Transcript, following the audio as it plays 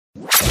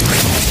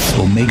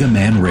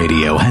Omegaman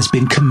Radio has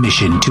been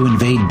commissioned to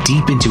invade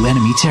deep into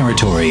enemy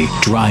territory,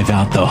 drive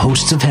out the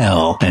hosts of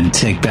hell, and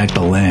take back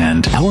the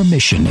land. Our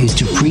mission is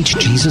to preach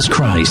Jesus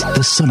Christ,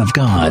 the Son of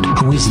God,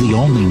 who is the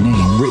only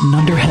name written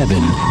under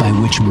heaven by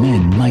which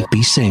men might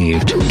be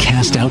saved,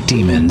 cast out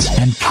demons,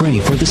 and pray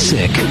for the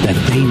sick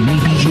that they may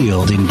be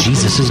healed in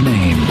Jesus'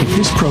 name. If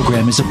this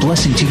program is a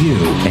blessing to you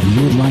and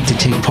you would like to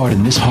take part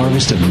in this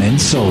harvest of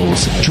men's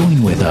souls,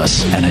 join with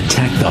us and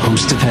attack the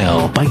host of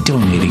hell by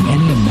donating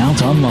any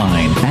amount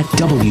online at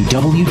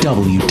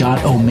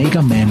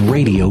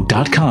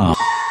www.omegamanradio.com.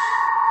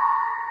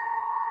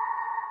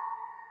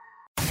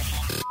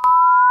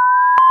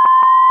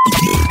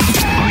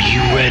 Are you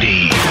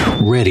ready?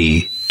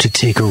 Ready to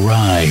take a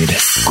ride?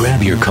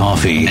 Grab your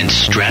coffee and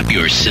strap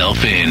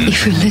yourself in.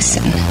 If you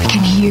listen, we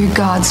can hear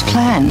God's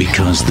plan.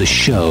 Because the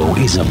show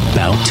is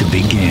about to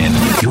begin.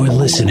 You're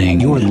listening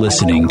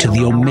to the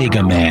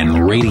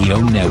Omegaman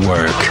Radio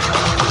Network.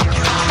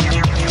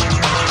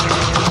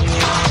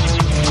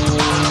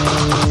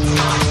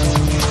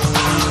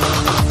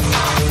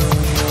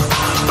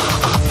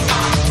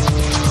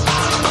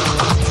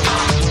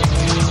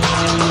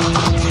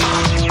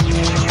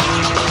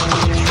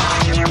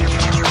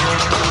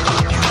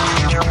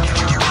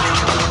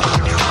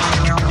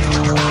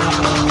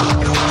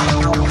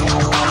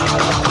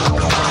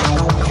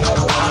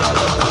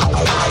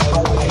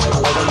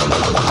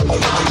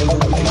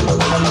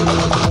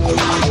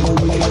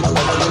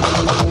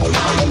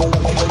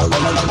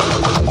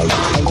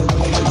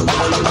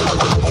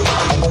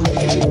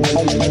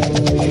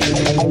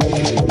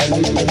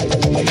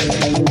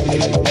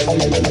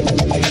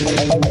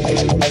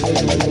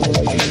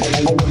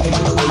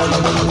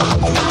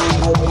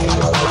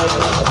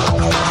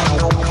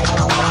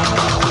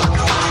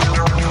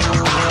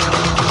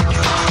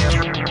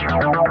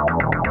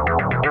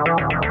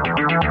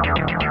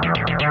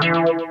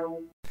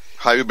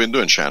 How you been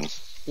doing, Shannon?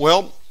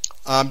 Well,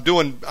 I'm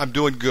doing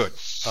good.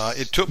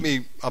 It took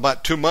me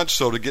about 2 months,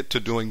 though, to get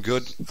to doing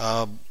good.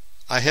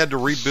 I had to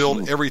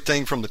rebuild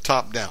everything from the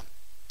top down.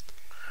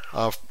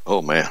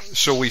 Oh, man.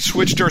 So we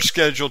switched our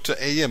schedule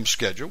to AM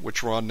schedule,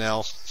 which we're on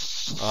now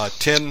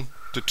 10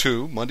 to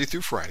 2, Monday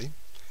through Friday.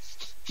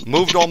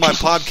 Moved all my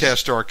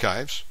podcast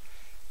archives.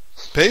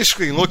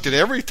 Basically looked at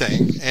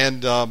everything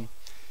and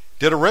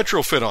did a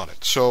retrofit on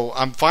it. So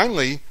I'm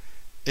finally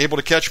able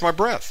to catch my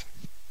breath.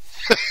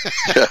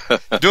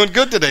 Doing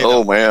good today.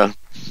 Oh, man.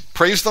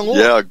 Praise the Lord.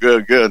 Yeah,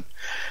 good.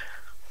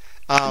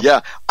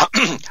 I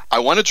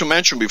wanted to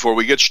mention before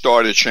we get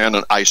started,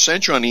 Shannon, I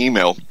sent you an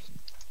email.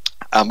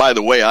 And by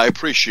the way, I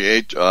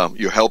appreciate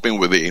you helping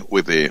with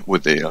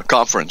the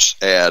conference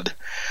ad.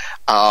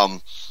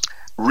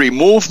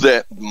 Remove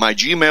my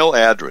Gmail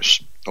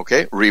address.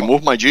 Okay,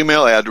 remove my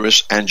Gmail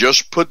address and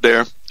just put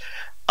there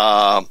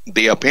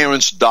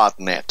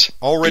theappearance.net.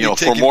 Already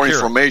taken for more care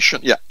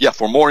information. Yeah,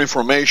 for more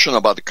information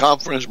about the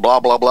conference, blah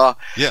blah blah.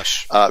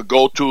 Yes.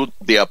 Go to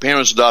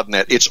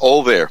theappearance.net. It's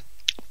all there.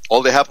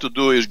 All they have to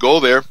do is go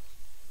there,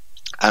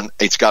 and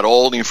it's got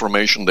all the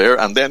information there.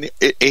 And then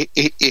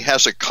it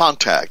has a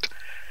contact,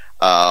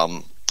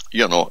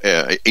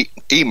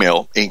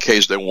 email in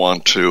case they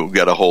want to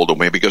get a hold of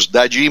me, because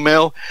that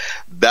Gmail,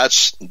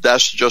 that's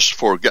just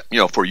for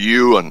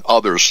you and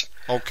others.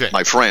 Okay.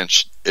 My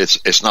friends.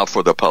 It's not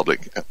for the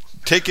public.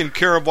 Taken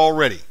care of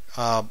already.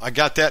 I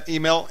got that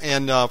email.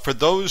 And for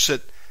those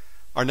that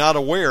are not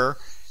aware,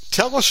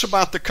 tell us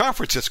about the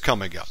conference that's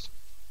coming up.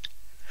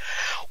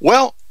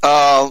 Well,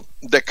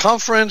 the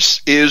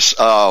conference is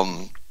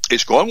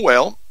going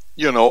well.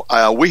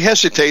 We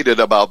hesitated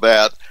about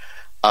that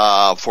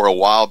for a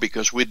while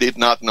because we did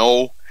not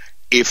know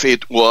if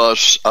it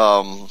was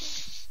going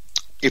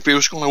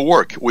to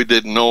work. We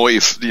didn't know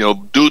if,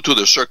 due to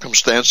the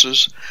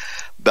circumstances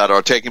that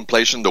are taking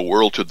place in the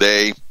world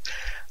today,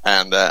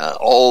 and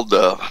all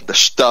the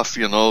stuff,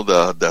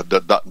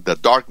 the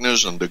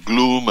darkness and the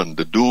gloom and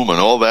the doom and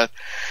all that,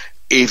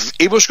 if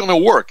it was going to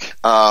work.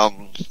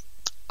 And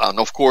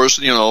of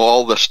course,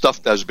 all the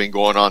stuff that's been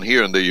going on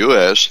here in the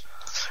U.S.,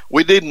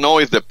 we didn't know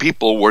if the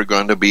people were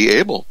going to be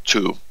able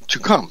to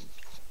come.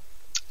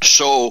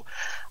 So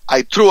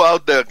I threw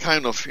out the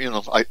kind of,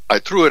 I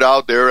threw it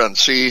out there and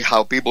see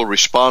how people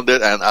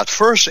responded. And at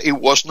first it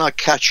was not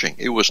catching.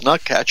 It was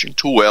not catching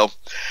too well.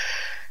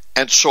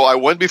 And so I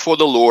went before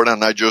the Lord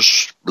and I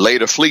just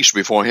laid a fleece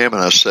before him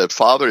and I said,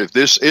 Father, if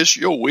this is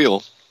your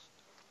will,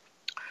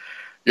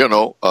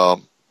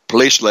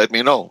 please let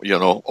me know,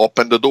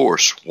 open the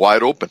doors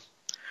wide open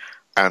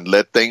and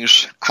let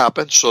things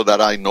happen so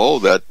that I know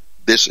that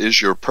this is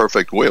your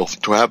perfect will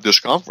to have this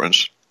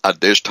conference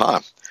at this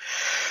time.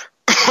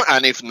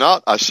 And if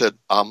not, I said,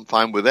 I'm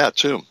fine with that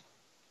too.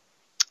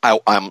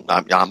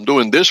 I'm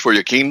doing this for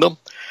your kingdom.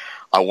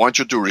 I want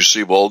you to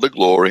receive all the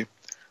glory.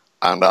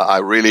 And I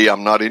really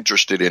am not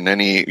interested in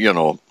any,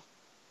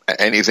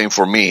 anything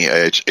for me.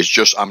 It's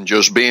just, I'm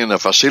just being a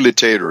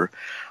facilitator.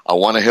 I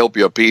want to help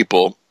your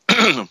people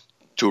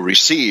to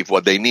receive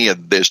what they need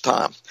at this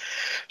time.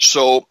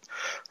 So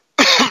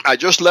I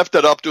just left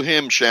it up to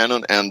him,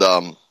 Shannon, and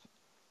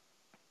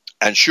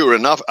sure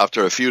enough,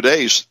 after a few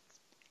days,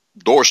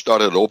 doors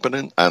started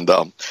opening, and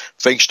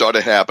things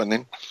started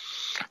happening.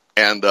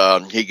 And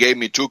he gave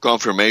me 2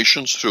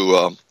 confirmations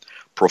through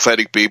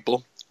prophetic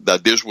people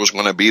that this was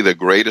going to be the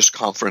greatest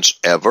conference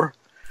ever.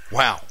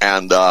 Wow.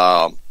 And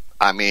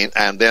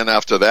and then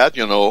after that,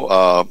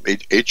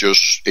 it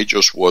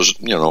just was,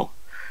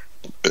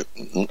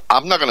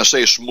 I'm not going to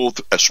say a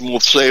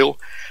smooth sail,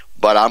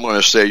 but I'm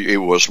going to say it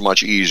was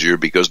much easier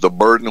because the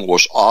burden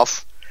was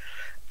off,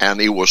 and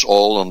it was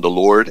all on the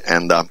Lord.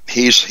 And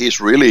he's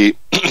really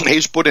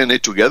he's putting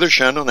it together,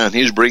 Shannon, and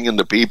he's bringing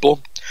the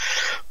people.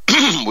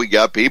 We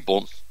got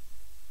people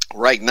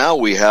right now.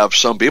 We have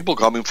some people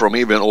coming from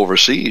even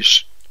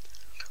overseas.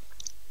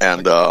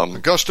 And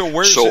Augusto,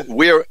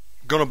 we're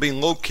going to be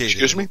located?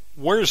 Excuse me?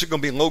 Where is it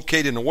going to be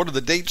located, and what are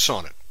the dates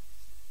on it?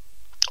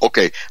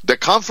 Okay, the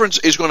conference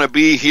is going to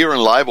be here in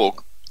Live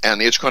Oak,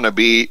 and it's going to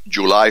be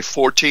July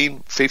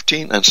 14,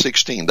 15, and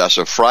 16. That's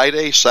a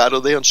Friday,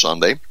 Saturday, and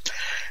Sunday.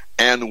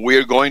 And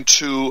we're going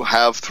to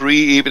have 3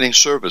 evening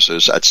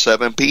services at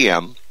 7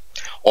 p.m.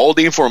 All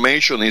the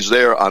information is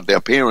there on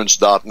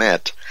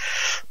theappearance.net,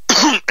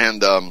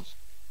 and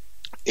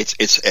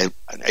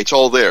it's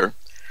all there.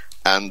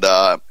 And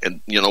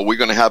we're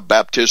going to have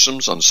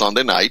baptisms on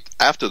Sunday night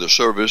after the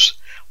service.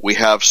 We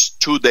have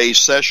 2-day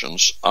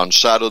sessions on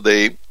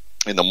Saturday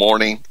in the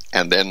morning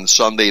and then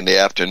Sunday in the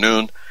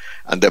afternoon,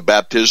 and the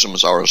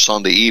baptisms are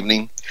Sunday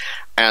evening.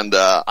 And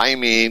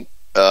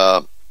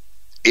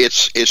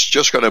it's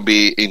just going to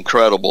be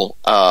incredible.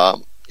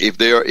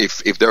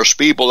 If there's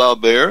people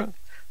out there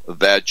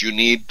that you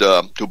need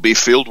to be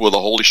filled with the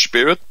Holy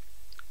Spirit,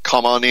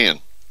 come on in.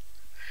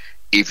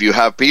 If you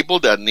have people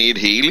that need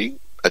healing,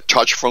 a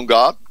touch from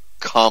God,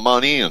 come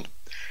on in.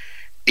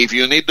 If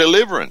you need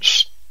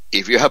deliverance,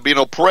 if you have been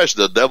oppressed,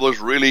 the devil's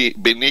really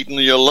been eating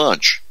your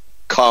lunch,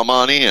 come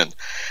on in.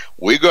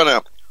 We're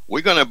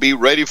gonna be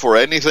ready for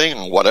anything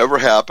and whatever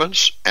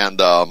happens. And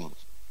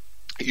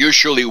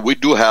usually we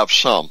do have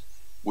some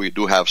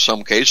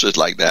cases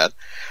like that.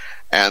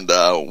 And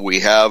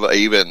we have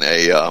even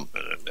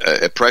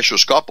a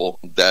precious couple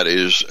that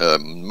is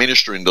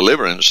ministering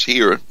deliverance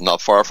here,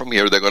 not far from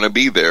here. They're going to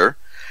be there.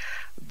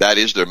 That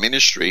is their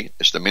ministry.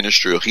 It's the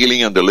ministry of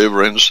healing and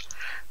deliverance.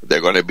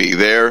 They're going to be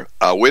there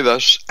with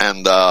us.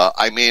 And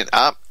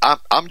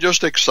I'm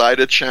just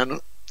excited,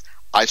 Shannon.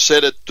 I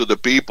said it to the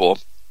people.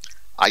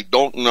 I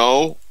don't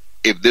know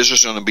if this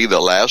is going to be the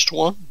last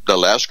one, the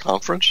last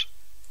conference.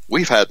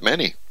 We've had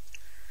many.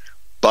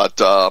 But,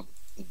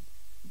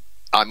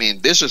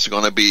 this is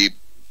going to be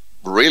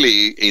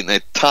really in a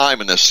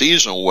time and a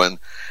season when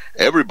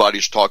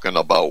everybody's talking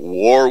about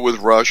war with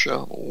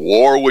Russia,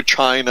 war with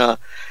China,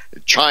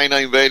 China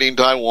invading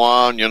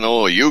Taiwan,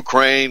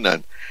 Ukraine,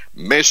 and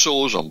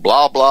missiles, and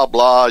blah, blah,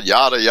 blah,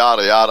 yada,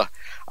 yada, yada,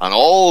 and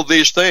all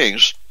these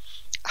things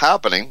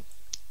happening.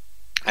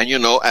 And,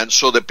 and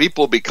so the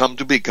people become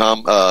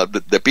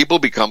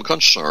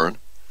concerned.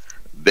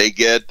 They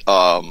get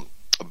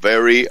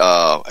very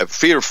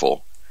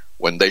fearful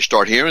when they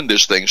start hearing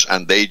these things,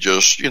 and they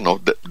just,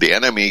 the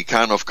enemy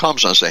kind of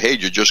comes and say, hey,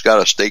 you just got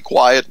to stay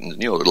quiet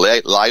and,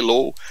 lie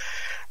low,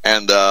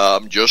 and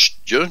just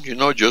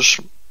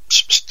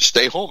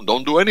stay home,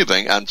 don't do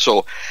anything. And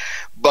so,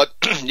 but,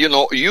 you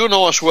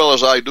know as well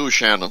as I do,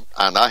 Shannon,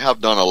 and I have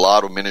done a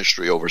lot of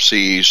ministry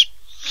overseas,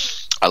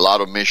 a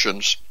lot of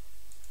missions,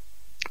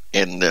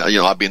 and,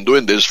 I've been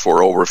doing this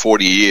for over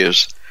 40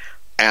 years,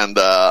 and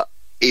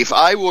if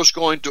I was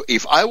going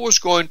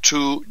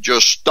to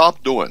just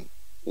stop doing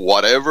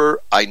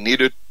whatever I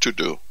needed to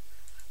do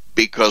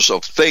because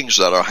of things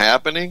that are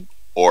happening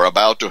or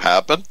about to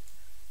happen,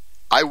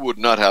 I would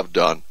not have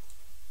done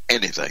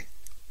anything.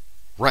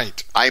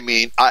 Right.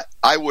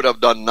 I would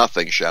have done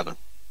nothing, Shannon.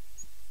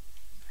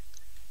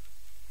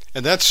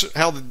 And that's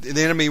how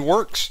the enemy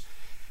works.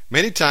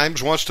 Many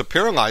times wants to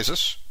paralyze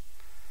us.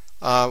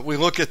 We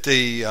look at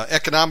the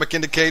economic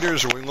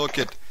indicators, or we look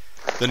at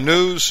the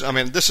news.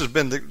 This has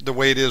been the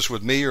way it is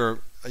with me, or,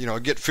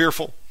 get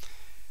fearful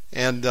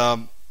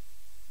and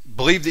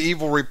believe the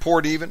evil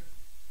report even.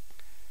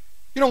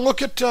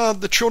 Look at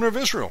the children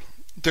of Israel.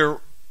 They're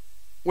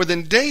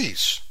within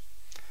days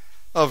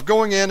of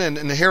going in and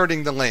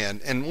inheriting the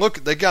land. And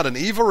look, they got an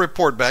evil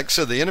report back,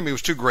 said the enemy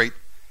was too great,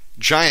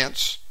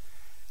 giants.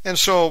 And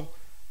so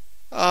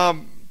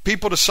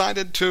people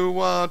decided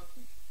to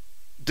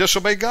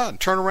disobey God,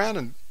 turn around,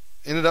 and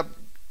ended up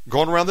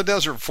going around the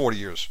desert for 40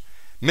 years.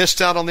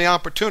 Missed out on the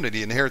opportunity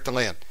to inherit the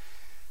land.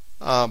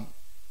 I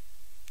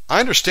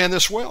understand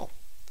this well.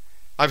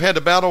 I've had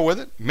to battle with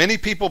it. Many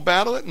people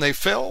battle it, and they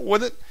fail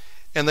with it,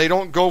 and they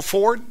don't go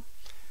forward.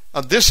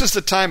 This is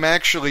the time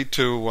actually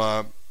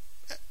to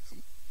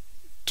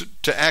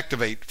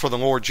activate for the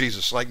Lord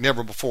Jesus like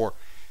never before.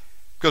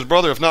 Because,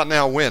 brother, if not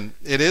now, when?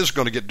 It is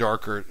going to get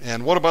darker.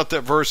 And what about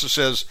that verse that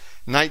says,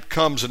 night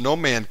comes and no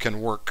man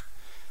can work?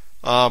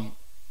 The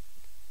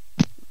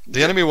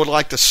enemy would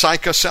like to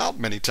psych us out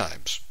many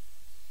times.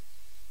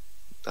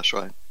 That's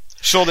right.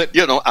 So that,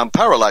 and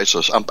paralyze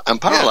us.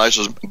 And paralyze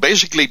us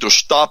basically to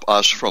stop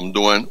us from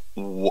doing,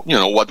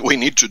 what we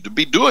need to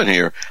be doing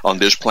here on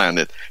this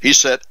planet. He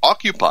said,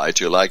 occupy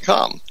till I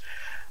come.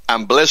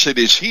 And blessed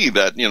is he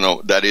that,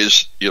 that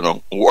is,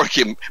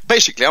 working.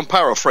 Basically, I'm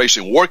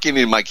paraphrasing, working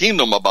in my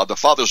kingdom about the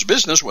Father's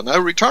business when I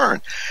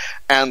return.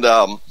 And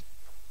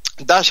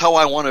that's how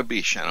I want to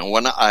be, Shannon.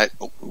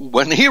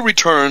 When he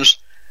returns,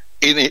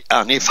 and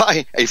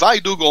if I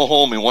do go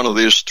home in one of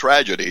these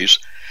tragedies,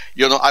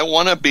 I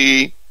want to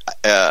be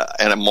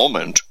at a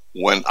moment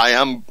when I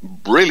am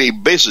really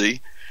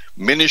busy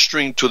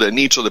ministering to the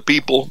needs of the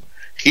people,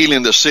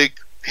 healing the sick,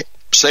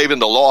 saving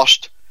the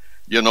lost,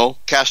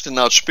 casting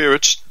out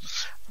spirits,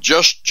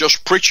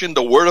 just preaching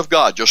the word of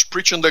God, just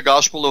preaching the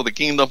gospel of the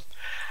kingdom.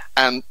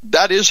 And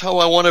that is how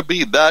I want to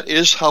be. That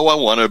is how I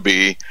want to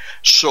be.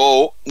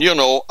 So,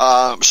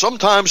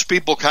 sometimes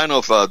people kind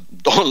of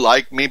don't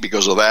like me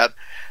because of that.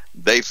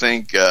 They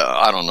think,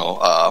 I don't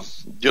know,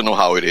 you know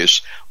how it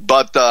is.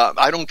 But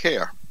I don't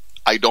care.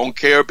 I don't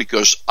care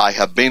because I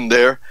have been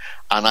there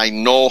and I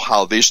know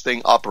how this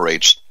thing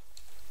operates.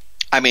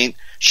 I mean,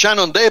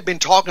 Shannon, they've been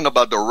talking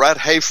about the red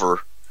heifer,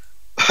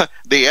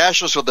 the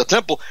ashes of the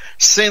temple,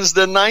 since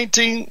the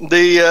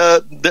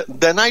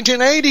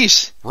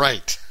 1980s.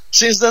 Right.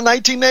 Since the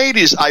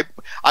 1980s.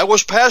 I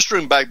was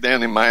pastoring back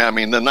then in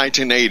Miami in the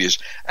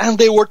 1980s, and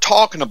they were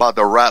talking about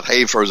the red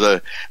heifers.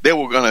 They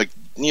were going to,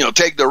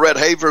 take the red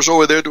heifers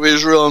over there to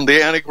Israel, and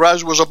the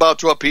Antichrist was about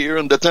to appear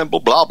in the temple,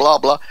 blah, blah,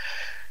 blah.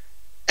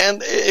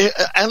 And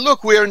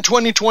look, we're in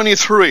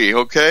 2023,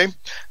 okay?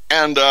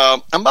 And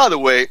by the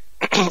way,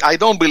 I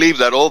don't believe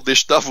that all this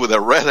stuff with the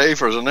red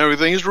heifers and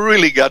everything has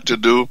really got to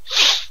do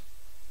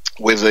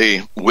with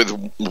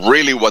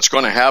really what's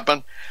going to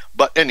happen.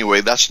 But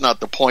anyway, that's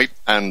not the point,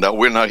 and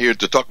we're not here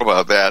to talk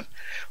about that.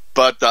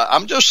 But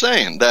I'm just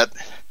saying that,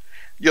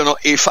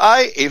 if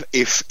I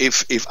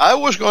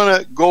was going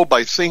to go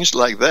by things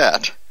like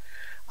that,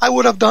 I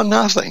would have done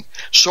nothing.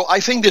 So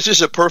I think this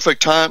is a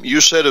perfect time. You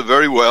said it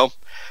very well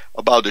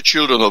about the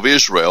children of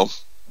Israel,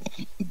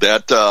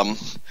 that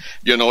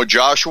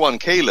Joshua and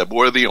Caleb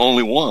were the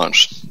only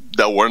ones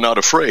that were not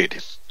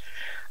afraid.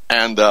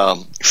 And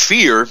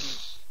fear,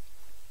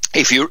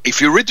 if you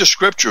read the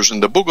scriptures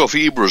in the book of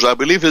Hebrews, I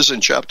believe it's in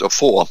chapter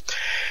 4,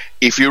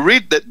 if you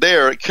read that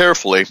there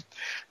carefully,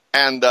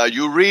 and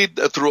you read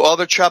through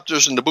other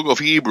chapters in the book of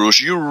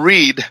Hebrews, you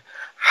read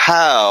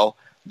how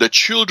the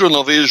children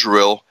of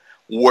Israel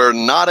were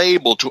not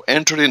able to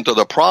enter into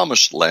the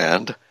promised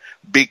land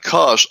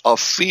because of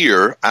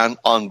fear and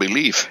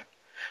unbelief.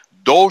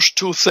 Those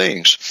two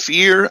things,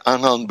 fear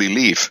and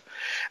unbelief.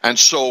 And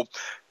so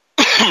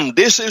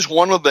this is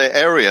one of the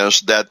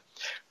areas that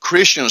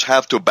Christians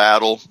have to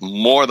battle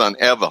more than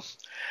ever.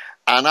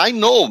 And I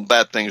know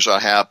bad things are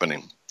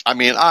happening. I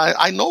mean,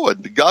 I know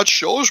it. God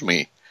shows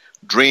me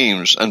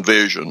dreams and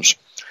visions.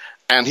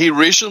 And he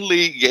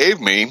recently gave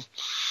me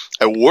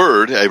a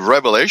word, a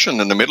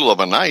revelation in the middle of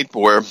a night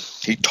where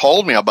he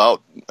told me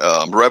about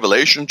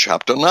Revelation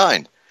chapter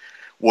 9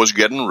 was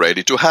getting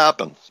ready to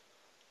happen.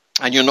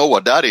 And you know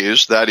what that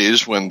is? That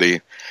is when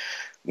the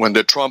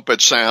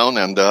trumpet sound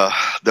and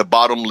the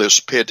bottomless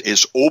pit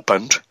is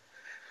opened.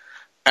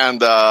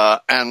 And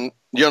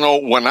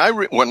when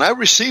I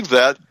received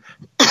that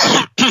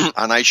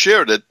and I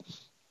shared it,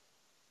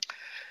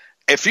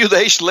 a few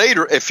days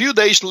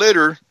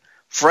later,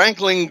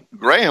 Franklin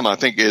Graham, I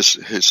think is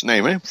his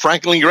name,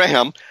 Franklin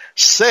Graham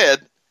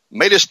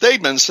made a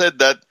statement, said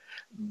that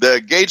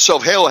the gates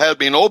of hell had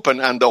been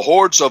opened and the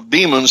hordes of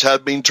demons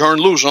had been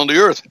turned loose on the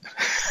earth.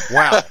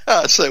 Wow.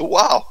 I say,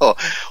 wow,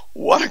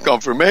 what a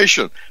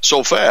confirmation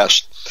so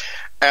fast.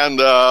 And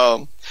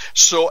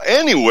so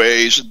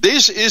anyways,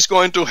 this is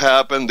going to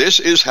happen. This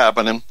is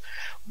happening.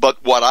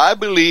 But what I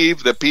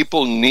believe the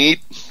people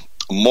need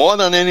more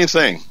than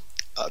anything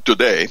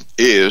today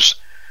is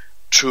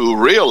to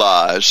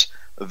realize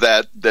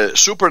that the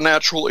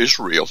supernatural is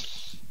real.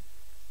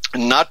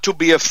 Not to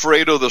be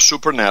afraid of the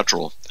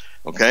supernatural.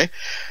 Okay,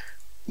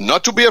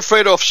 not to be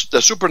afraid of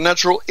the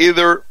supernatural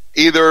either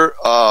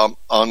on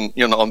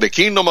the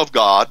kingdom of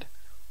God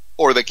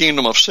or the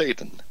kingdom of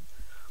Satan.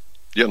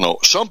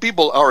 Some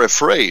people are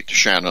afraid,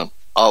 Shannon,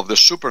 of the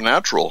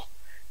supernatural,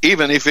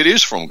 even if it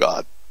is from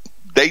God.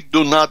 They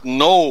do not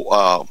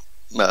know.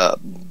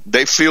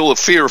 They feel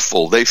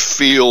fearful. They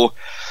feel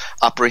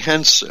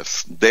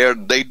apprehensive.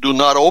 They do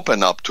not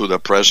open up to the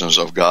presence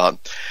of God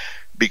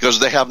because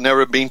they have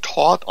never been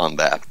taught on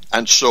that,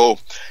 and so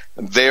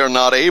they are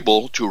not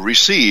able to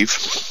receive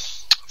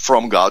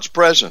from God's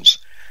presence.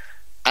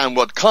 And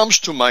what comes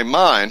to my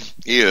mind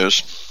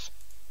is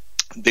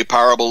the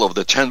parable of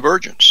the 10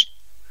 virgins,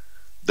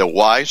 the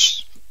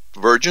wise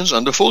virgins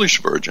and the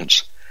foolish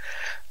virgins.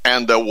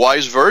 And the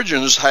wise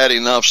virgins had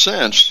enough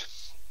sense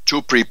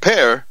to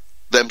prepare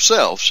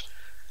themselves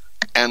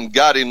and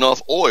got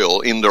enough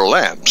oil in their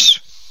lamps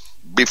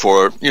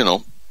before,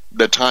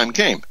 the time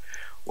came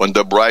when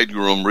the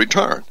bridegroom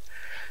returned.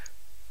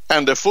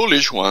 And the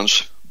foolish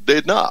ones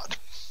did not.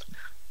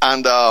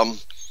 And I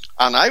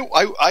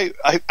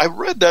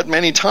read that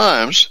many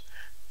times,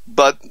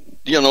 but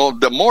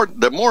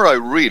the more I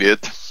read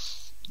it,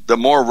 the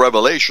more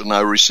revelation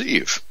I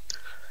receive.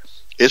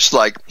 It's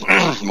like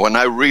when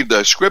I read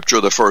the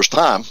scripture the first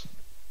time,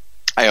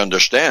 I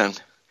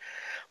understand,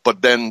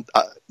 But then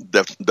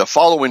the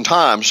following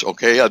times,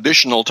 okay,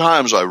 additional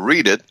times I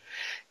read it,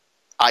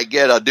 I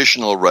get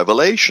additional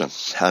revelation.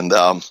 And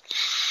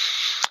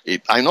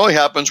I know it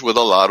happens with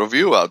a lot of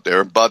you out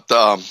there, but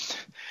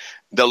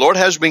the Lord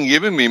has been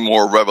giving me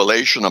more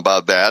revelation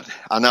about that,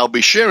 and I'll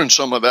be sharing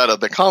some of that at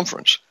the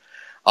conference.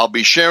 I'll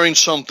be sharing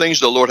some things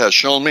the Lord has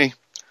shown me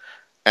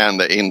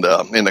and in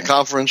the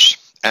conference,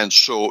 and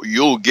so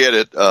you'll get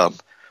it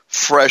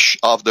fresh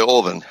off the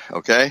oven,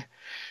 okay?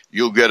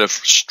 You'll get it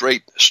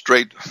straight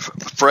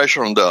fresh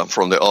from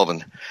the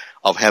oven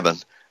of heaven.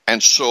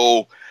 And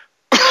so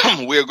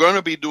we're going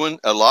to be doing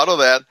a lot of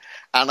that.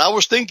 And I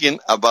was thinking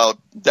about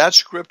that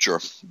scripture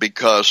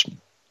because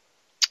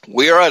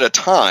we are at a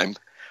time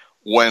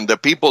when the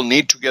people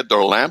need to get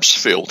their lamps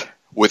filled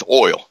with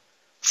oil,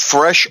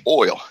 fresh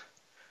oil.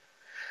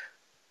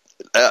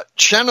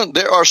 Shannon,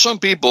 there are some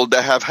people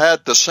that have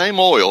had the same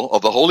oil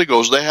of the Holy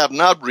Ghost. They have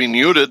not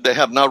renewed it. They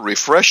have not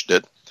refreshed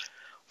it.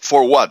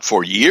 For what?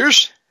 For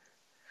years?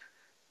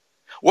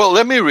 Well,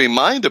 let me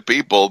remind the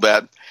people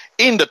that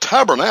in the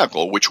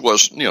tabernacle, which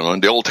was,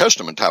 in the Old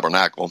Testament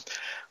tabernacle,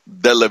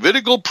 the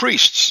Levitical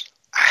priests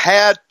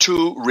had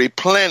to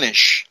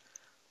replenish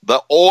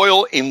the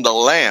oil in the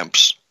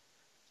lamps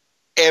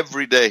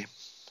every day.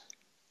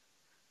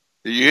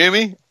 Do you hear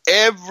me?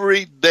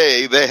 Every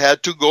day they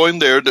had to go in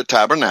there, the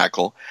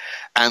tabernacle,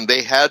 and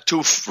they had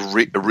to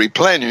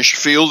replenish,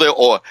 fill the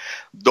oil,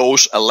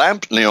 those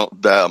lamp,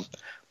 the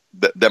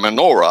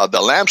menorah, the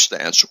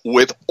lampstands,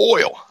 with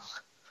oil.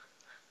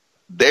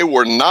 They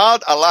were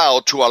not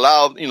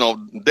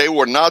they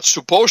were not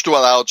supposed to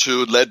allow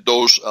to let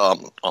those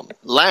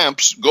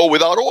lamps go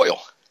without oil.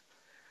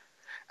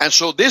 And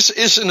so this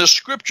is in the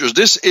scriptures.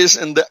 This is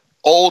in the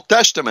Old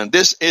Testament.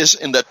 This is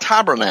in the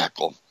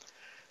tabernacle.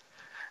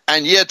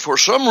 And yet, for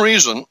some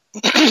reason,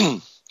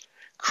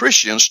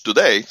 Christians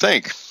today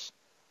think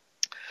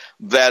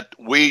that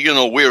we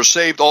are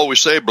saved, always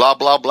saved, blah,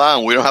 blah, blah,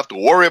 and we don't have to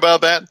worry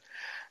about that.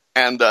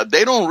 And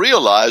they don't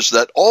realize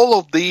that all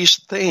of these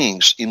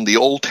things in the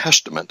Old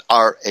Testament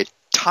are a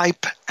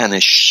type and a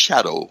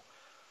shadow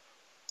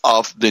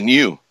of the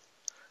new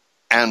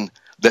and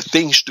the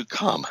things to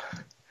come.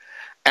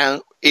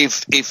 And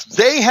if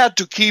they had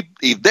to keep,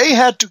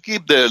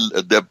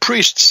 the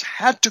priests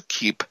had to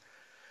keep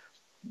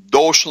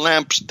those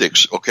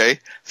lampsticks, okay,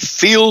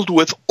 filled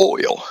with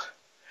oil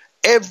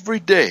every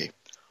day,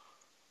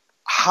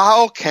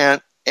 how can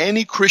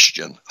any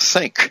Christian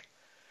think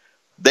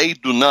they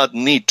do not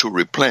need to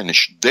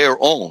replenish their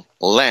own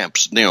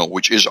lamps,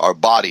 which is our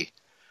body,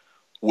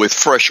 with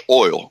fresh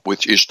oil,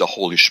 which is the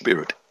Holy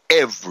Spirit,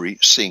 every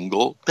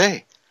single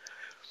day?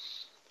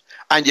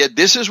 And yet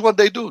this is what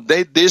they do.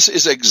 This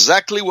is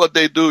exactly what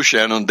they do,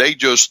 Shannon. They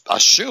just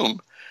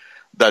assume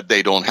that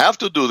they don't have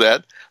to do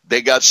that.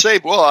 They got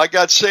saved. Well, I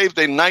got saved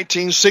in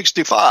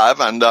 1965,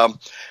 and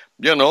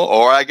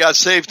or I got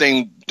saved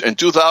in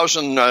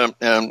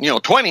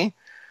 2020,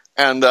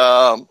 and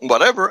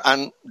whatever,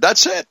 and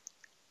that's it.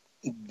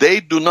 They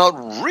do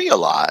not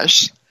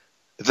realize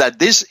that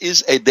this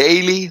is a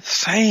daily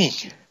thing.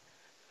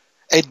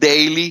 A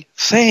daily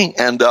thing.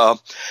 And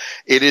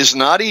it is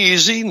not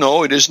easy.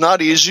 No, it is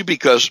not easy,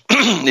 because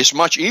it's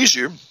much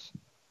easier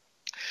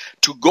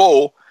to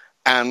go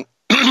and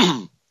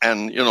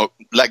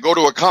like go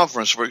to a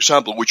conference, for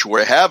example, which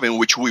we're having,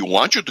 which we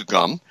want you to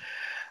come,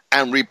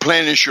 and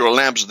replenish your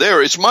lamps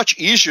there. It's much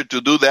easier to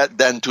do that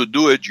than to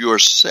do it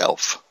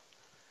yourself.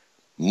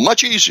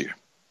 Much easier.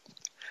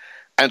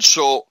 And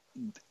so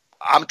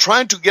I'm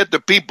trying to get the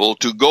people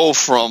to go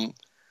from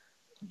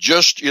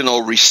just,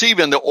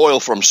 receiving the oil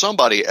from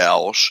somebody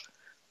else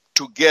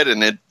to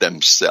getting it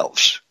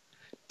themselves.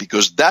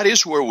 Because that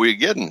is where we're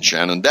getting,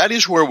 Shannon. That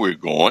is where we're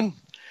going.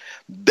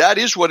 That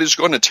is what it's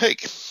going to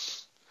take.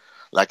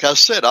 Like I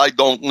said, I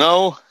don't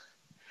know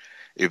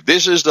if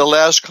this is the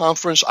last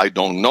conference. I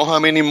don't know how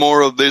many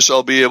more of this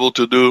I'll be able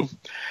to do.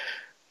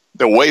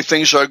 The way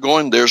things are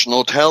going, there's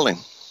no telling.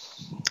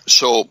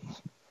 So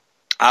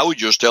I would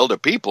just tell the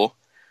people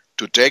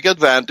to take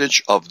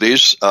advantage of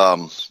this,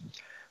 if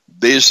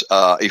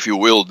you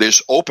will,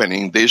 this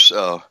opening, this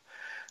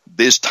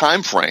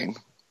time frame,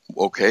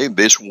 okay,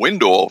 this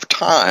window of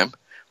time,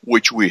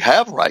 which we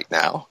have right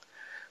now.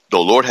 The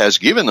Lord has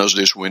given us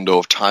this window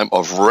of time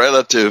of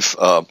relative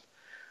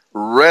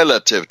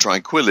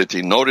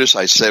tranquility. Notice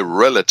I say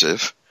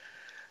relative.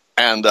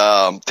 And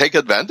take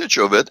advantage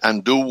of it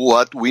and do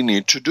what we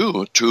need to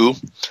do to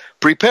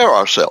prepare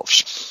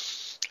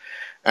ourselves.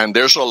 And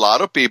there's a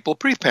lot of people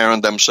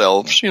preparing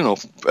themselves,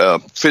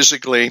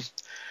 physically,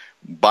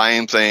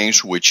 buying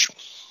things, which,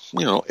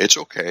 it's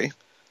okay.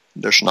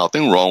 There's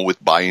nothing wrong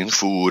with buying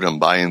food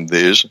and buying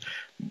this,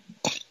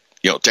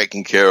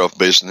 taking care of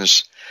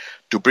business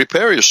to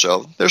prepare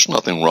yourself. There's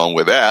nothing wrong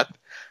with that.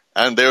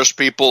 And there's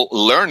people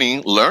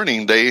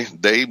learning. They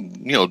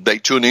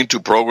tune into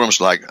programs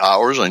like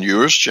ours and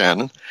yours,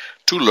 Shannon,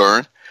 to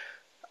learn.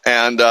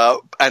 And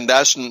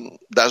that's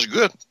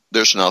good.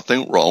 There's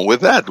nothing wrong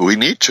with that. We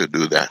need to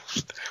do that.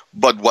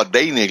 But what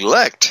they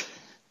neglect,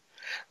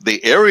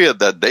 the area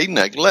that they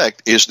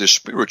neglect, is the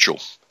spiritual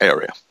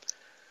area.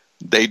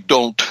 They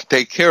don't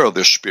take care of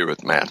their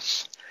spirit man.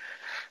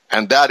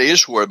 And that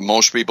is where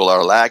most people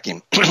are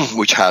lacking,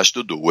 which has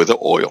to do with the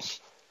oil.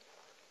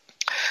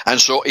 And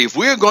so if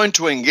we are going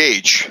to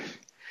engage,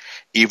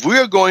 if we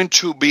are going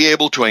to be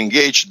able to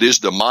engage these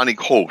demonic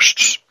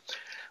hosts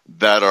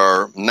that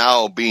are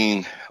now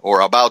being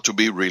or about to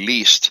be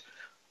released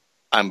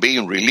and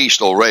being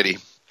released already,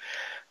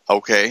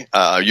 okay,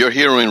 you're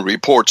hearing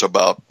reports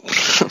about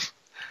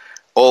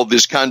all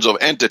these kinds of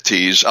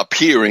entities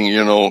appearing,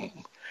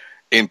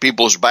 in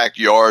people's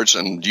backyards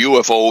and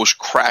UFOs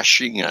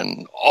crashing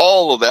and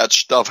all of that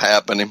stuff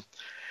happening.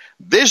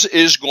 This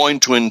is going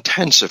to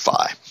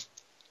intensify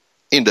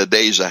in the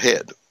days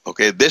ahead.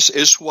 Okay, this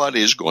is what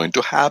is going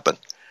to happen.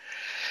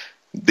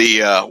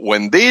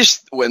 When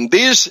this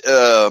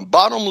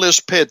bottomless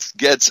pit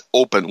gets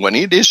open, when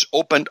it is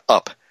opened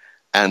up,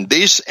 and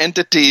these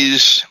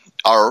entities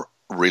are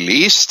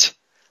released,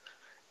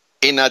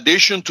 in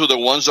addition to the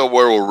ones that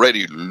were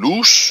already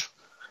loose,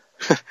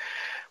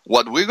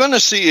 what we're going to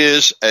see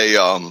is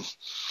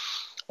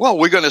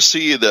we're going to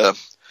see the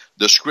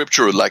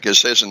scripture, like it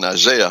says in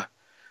Isaiah,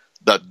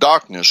 that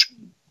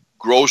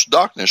gross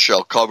darkness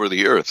shall cover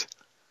the earth,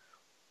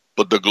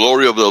 but the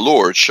glory of the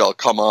Lord shall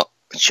come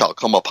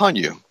upon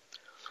you.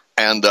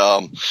 And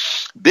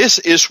this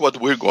is what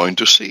we're going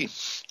to see.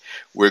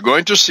 We're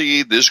going to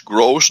see this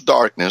gross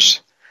darkness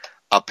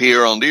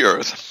appear on the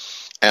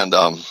earth. And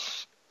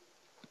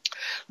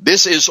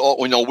this is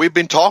all, we've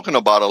been talking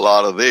about a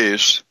lot of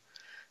this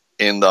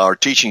in our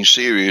teaching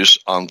series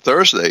on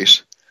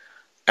Thursdays,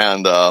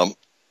 and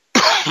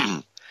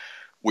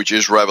which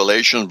is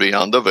Revelation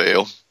Beyond the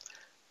Veil.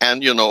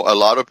 And, a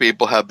lot of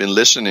people have been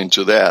listening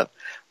to that.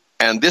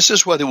 And this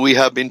is what we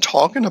have been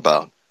talking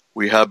about.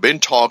 We have been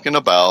talking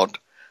about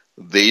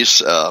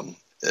this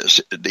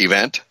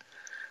event,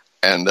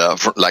 and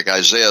like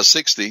Isaiah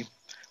 60,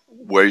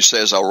 where he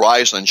says,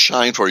 "Arise and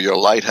shine, for your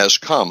light has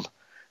come.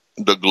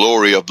 The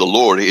glory of the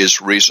Lord is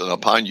risen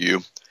upon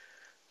you.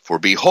 For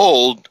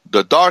behold,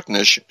 the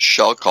darkness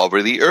shall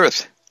cover the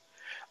earth,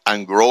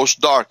 and gross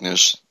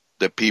darkness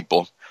the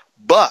people.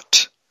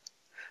 But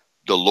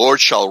the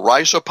Lord shall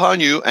rise upon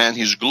you, and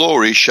his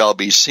glory shall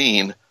be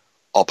seen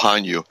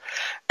upon you."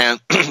 And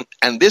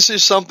this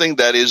is something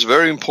that is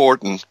very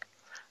important,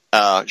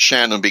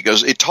 Shannon,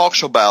 because it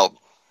talks about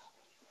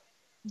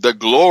the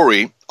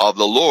glory of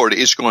the Lord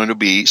is going to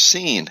be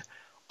seen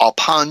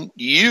upon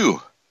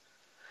you.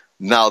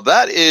 Now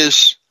that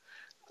is,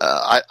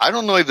 I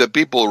don't know if the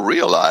people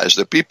realize,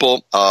 the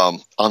people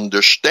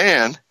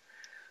understand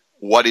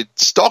what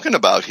it's talking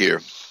about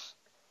here.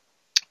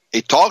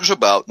 It talks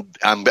about,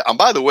 and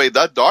by the way,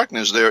 that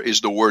darkness there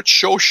is the word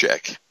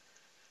Shoshek.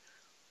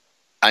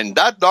 And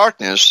that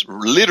darkness,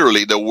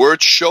 literally the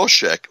word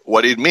Shoshek,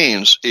 what it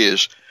means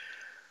is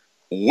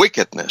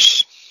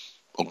wickedness.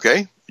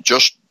 Okay?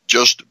 Just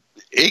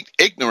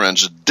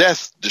ignorance,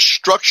 death,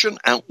 destruction,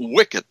 and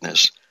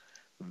wickedness.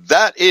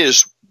 That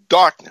is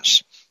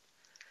darkness.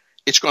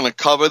 It's going to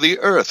cover the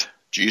earth.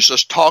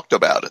 Jesus talked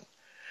about it.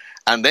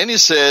 And then he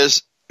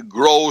says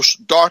gross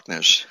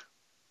darkness.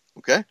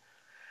 Okay?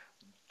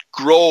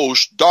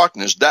 Gross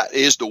darkness. That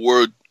is the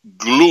word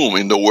gloom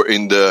in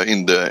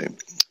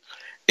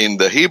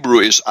the Hebrew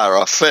is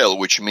arafel,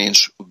 which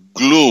means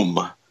gloom,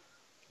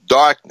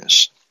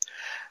 darkness.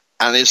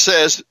 And it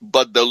says,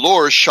 "But the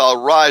Lord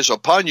shall rise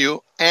upon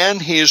you,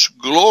 and his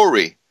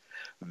glory."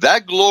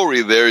 That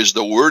glory there is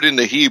the word in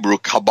the Hebrew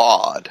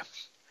kabod,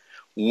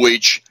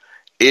 which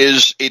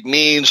is, it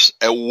means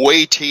a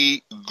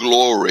weighty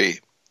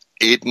glory.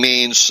 It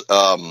means,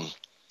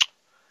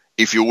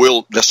 if you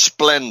will, the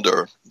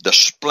splendor,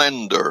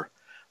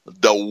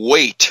 the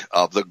weight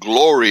of the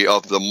glory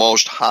of the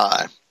Most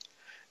High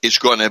is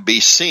going to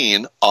be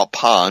seen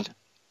upon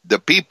the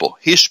people.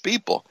 His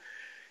people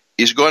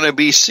is going to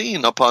be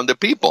seen upon the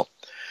people.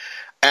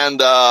 And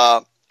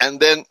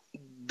then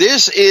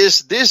this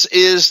is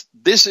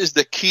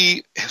the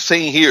key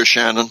thing here,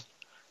 Shannon.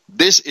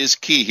 This is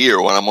key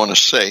here, what I'm going to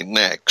say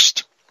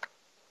next.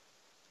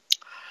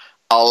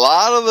 A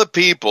lot of the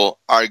people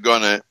are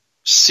going to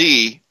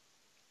see,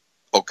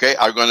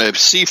 are going to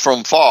see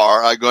from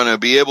far, are going to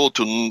be able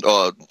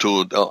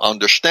to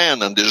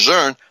understand and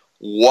discern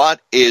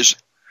what is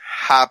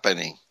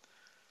happening.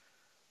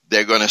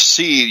 They're going to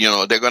see,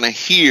 they're going to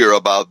hear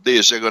about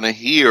this. They're going to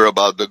hear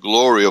about the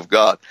glory of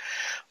God.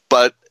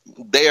 But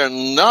they are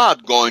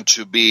not going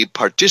to be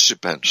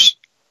participants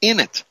in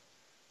it.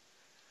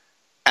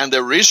 And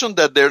the reason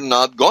that they're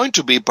not going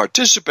to be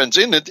participants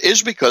in it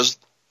is because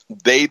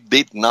they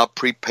did not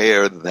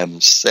prepare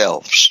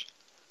themselves.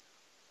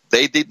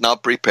 They did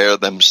not prepare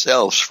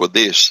themselves for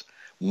this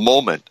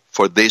moment,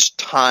 for this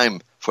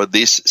time, for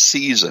this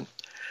season.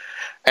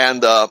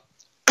 And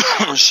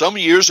some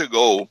years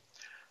ago,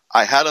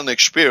 I had an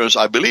experience.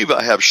 I believe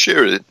I have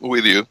shared it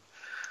with you.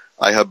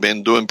 I have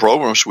been doing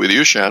programs with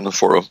you, Shannon,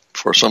 for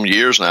some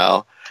years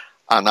now,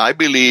 and I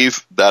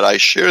believe that I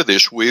share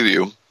this with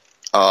you.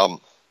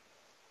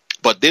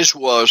 But this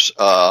was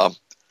was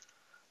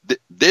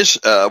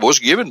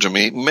given to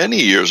me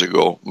many years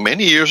ago,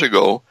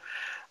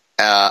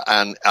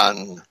 and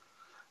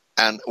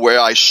and where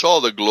I saw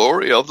the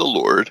glory of the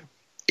Lord,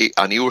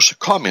 and he was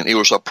coming, he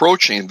was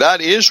approaching.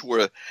 That is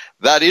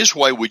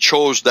why we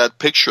chose that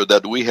picture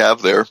that we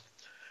have there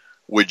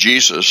with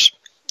Jesus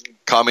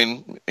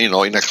coming, in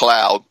a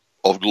cloud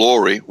of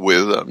glory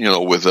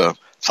with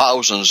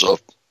thousands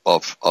of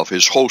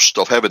his host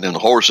of heaven and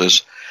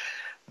horses.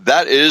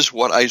 That is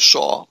what I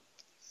saw.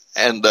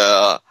 And,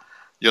 I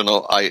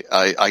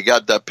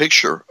got that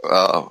picture,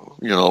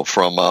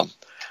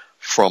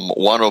 from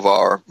one of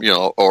our,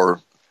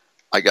 or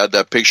I got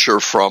that picture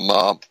from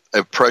a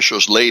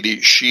precious lady.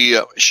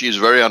 She's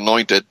very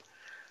anointed,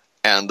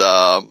 and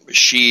her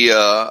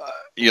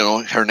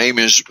name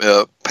is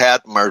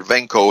Pat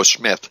Marvenko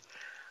Smith,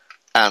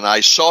 and I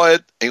saw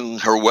it in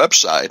her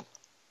website.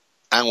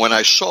 And when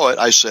I saw it,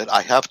 I said,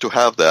 I have to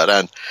have that.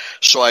 And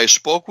so I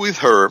spoke with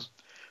her,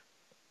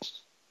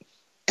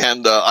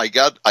 and I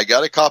got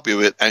a copy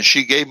of it, and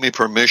she gave me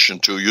permission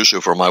to use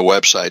it for my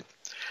website.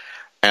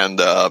 And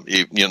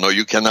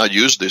you cannot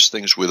use these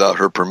things without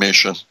her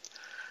permission.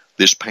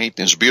 These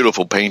paintings,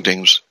 beautiful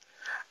paintings.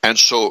 And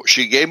so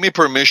she gave me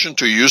permission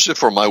to use it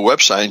for my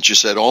website, and she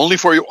said, only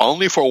for you,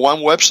 only for one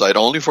website,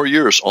 only for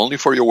yours, only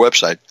for your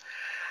website.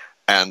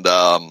 And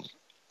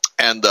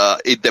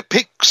it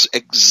depicts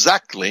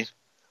exactly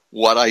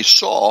what I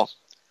saw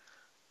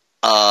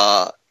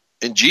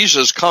in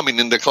Jesus coming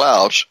in the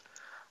clouds.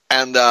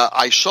 And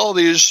I saw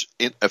this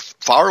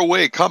far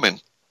away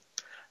coming,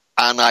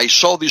 and I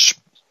saw this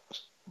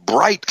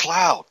bright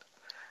cloud,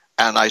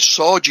 and I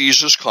saw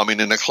Jesus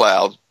coming in a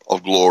cloud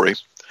of glory.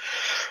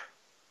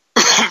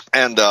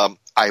 And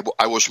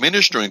I was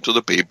ministering to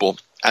the people,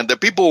 and the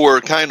people were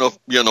kind of,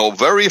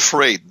 very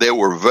afraid. They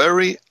were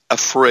very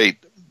afraid.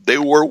 They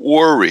were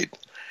worried.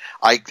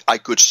 I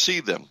could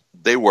see them.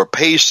 They were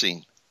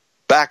pacing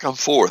back and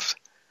forth,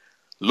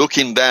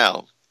 looking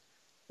down,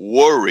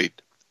 worried,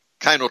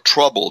 kind of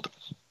troubled,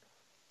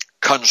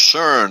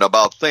 concerned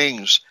about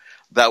things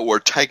that were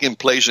taking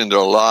place in their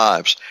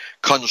lives,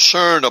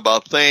 concerned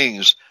about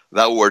things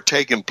that were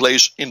taking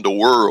place in the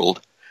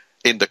world,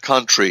 in the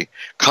country,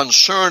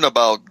 concerned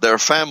about their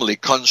family,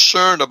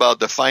 concerned about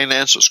the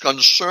finances,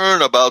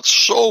 concerned about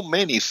so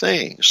many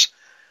things.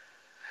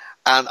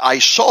 And I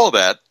saw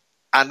that,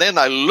 and then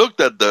I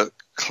looked at the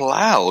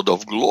cloud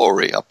of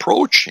glory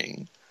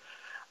approaching,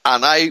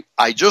 and I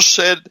just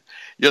said,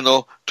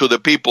 to the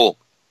people,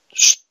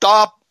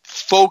 stop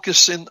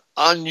focusing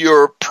on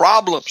your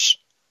problems.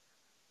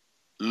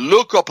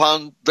 Look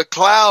upon the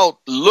cloud.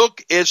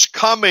 Look, it's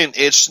coming.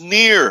 It's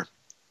near.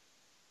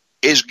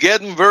 It's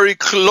getting very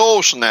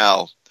close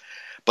now.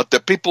 But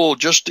the people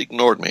just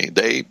ignored me.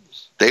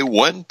 They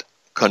went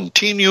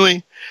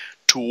continuing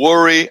to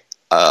worry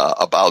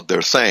about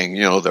their thing,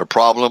 their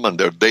problem and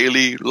their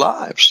daily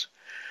lives.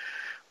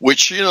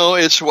 Which,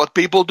 it's what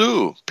people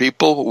do.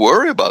 People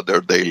worry about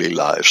their daily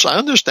lives. I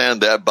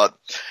understand that, but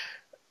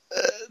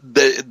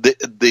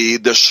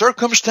the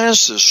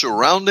circumstances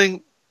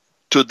surrounding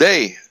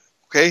today,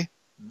 okay,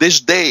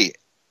 this day,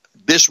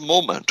 this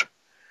moment,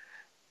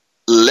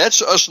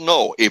 lets us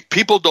know if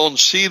people don't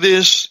see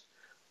this,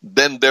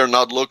 then they're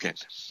not looking.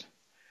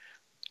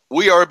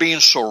 We are being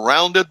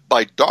surrounded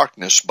by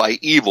darkness, by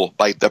evil,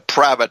 by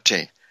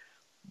depravity,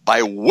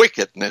 by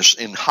wickedness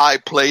in high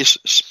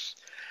places.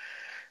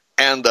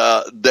 And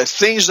the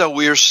things that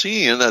we are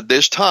seeing at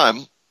this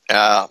time,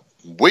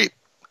 we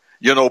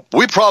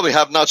probably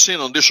have not seen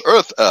on this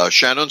earth,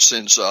 Shannon,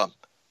 since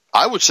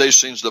I would say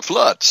since the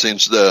flood,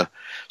 since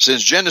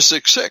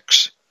Genesis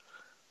 6.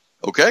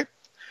 Okay,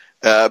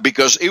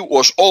 because it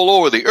was all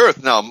over the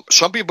earth. Now,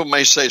 some people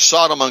may say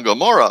Sodom and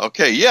Gomorrah.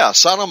 Okay, yeah,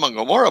 Sodom and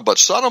Gomorrah, but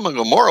Sodom and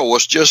Gomorrah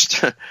was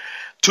just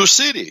two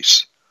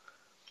cities.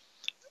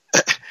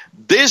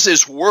 This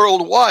is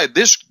worldwide.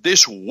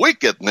 This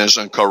wickedness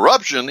and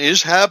corruption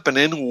is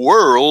happening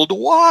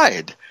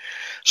worldwide.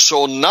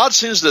 So not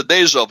since the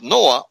days of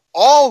Noah,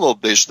 all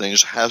of these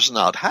things has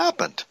not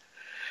happened.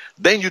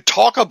 Then you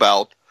talk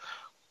about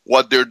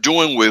what they're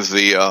doing with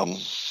the,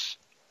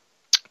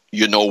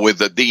 with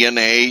the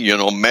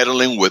DNA,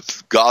 meddling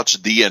with God's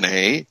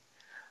DNA,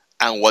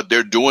 and what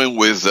they're doing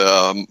with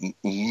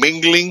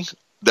the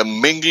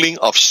mingling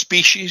of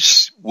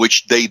species,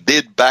 which they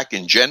did back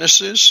in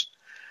Genesis.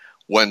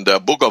 When the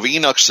book of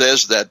Enoch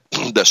says that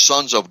the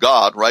sons of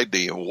God, right,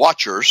 the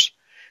watchers,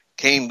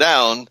 came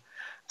down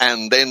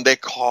and then they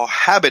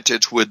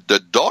cohabited with the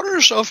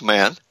daughters of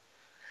man.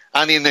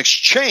 And in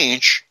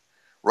exchange,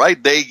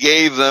 right, they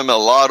gave them a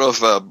lot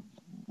of,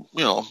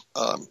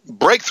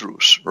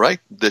 breakthroughs, right,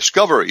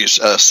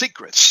 discoveries,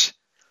 secrets,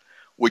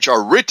 which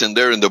are written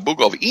there in the book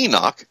of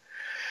Enoch,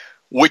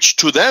 which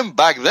to them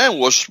back then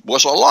was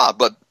a lot,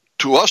 but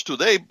to us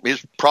today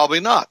is probably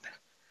not.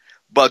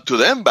 But to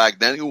them back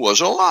then, it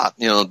was a lot.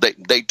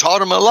 They taught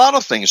them a lot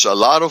of things, a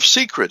lot of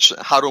secrets.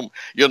 How to,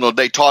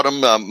 they taught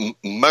them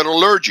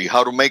metallurgy,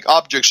 how to make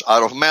objects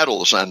out of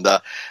metals, and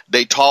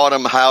they taught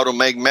them how to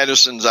make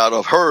medicines out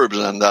of herbs,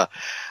 and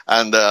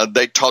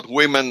they taught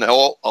women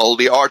all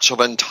the arts of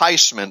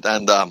enticement,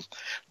 and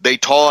they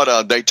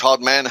taught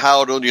men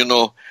how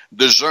to,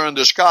 discern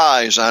the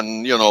skies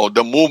and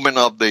the movement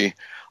of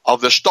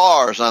of the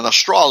stars and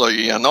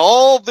astrology, and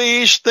all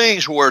these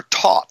things were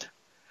taught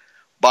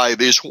by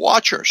these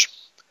watchers.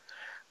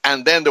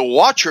 And then the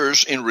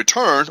watchers in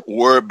return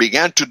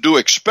began to do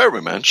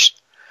experiments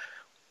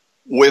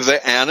with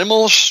the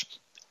animals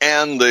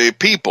and the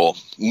people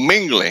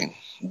mingling,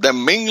 the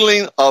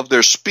mingling of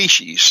their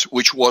species,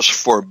 which was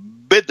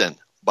forbidden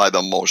by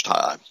the Most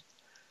High.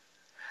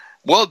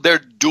 Well, they're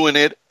doing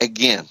it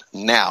again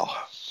now.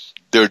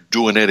 They're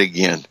doing it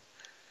again.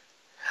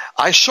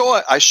 I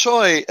saw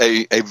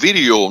a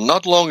video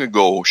not long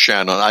ago,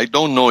 Shannon. I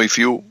don't know if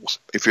you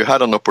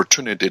had an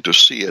opportunity to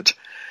see it,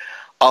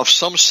 of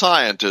some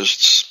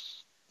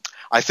scientists.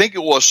 I think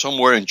it was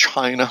somewhere in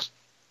China.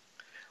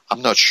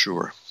 I'm not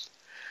sure.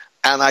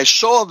 And I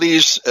saw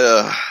this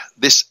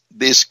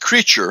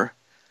creature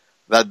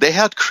that they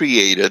had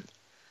created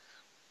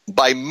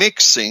by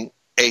mixing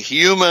a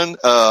human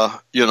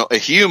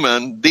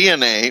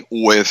DNA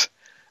with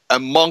a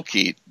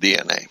monkey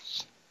DNA.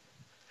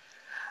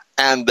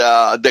 And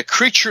the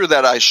creature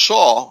that I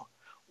saw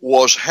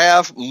was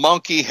half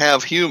monkey,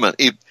 half human.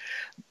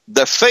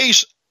 The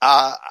face,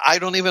 I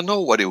don't even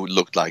know what it would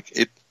look like.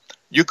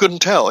 You couldn't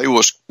tell. It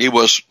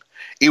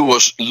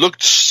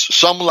looked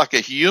some like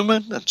a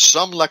human and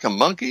some like a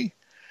monkey.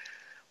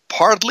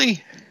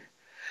 Partly,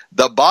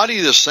 the body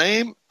the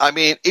same. I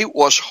mean, it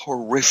was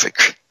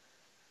horrific.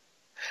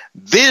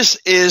 This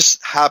is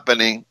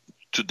happening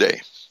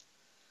today.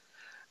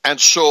 And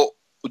so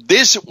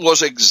this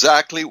was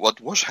exactly what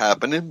was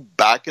happening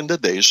back in the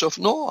days of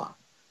Noah.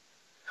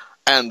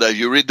 And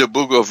you read the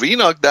book of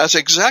Enoch, that's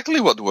exactly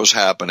what was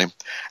happening.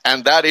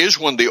 And that is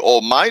when the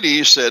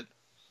Almighty said,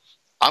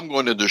 I'm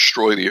going to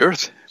destroy the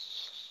earth.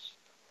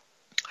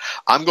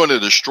 I'm going to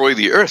destroy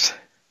the earth.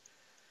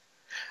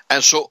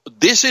 And so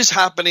this is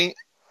happening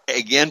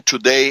again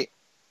today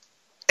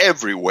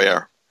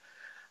everywhere.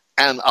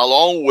 And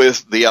along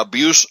with the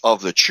abuse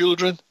of the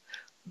children,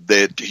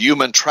 the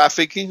human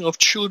trafficking of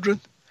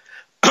children,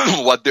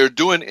 what they're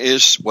doing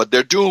with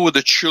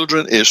the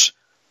children is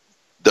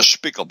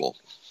despicable.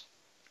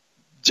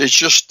 It's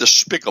just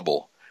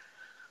despicable.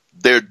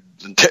 They're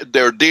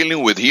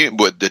dealing with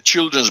the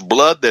children's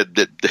blood.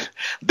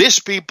 These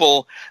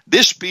people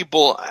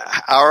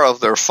are of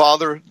their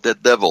father, the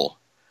devil,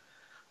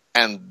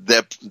 and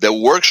the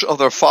works of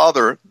their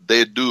father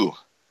they do.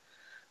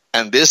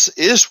 And this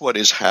is what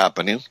is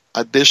happening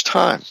at this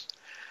time.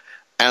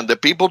 And the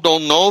people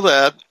don't know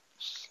that.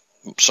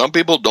 Some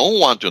people don't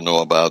want to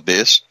know about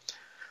this.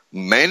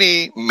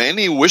 Many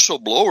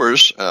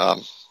whistleblowers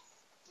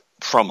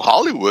from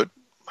Hollywood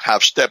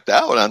have stepped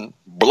out and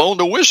blown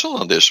the whistle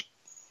on this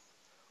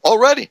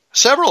already,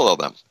 several of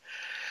them.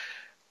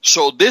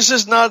 So this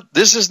is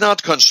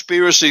not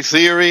conspiracy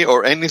theory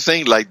or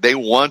anything like they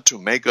want to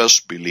make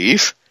us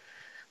believe.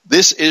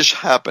 This is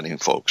happening,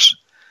 folks.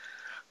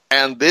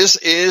 And this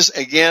is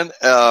again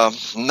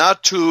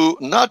not to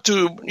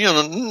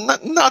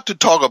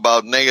talk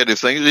about negative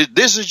things.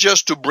 This is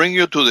just to bring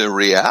you to the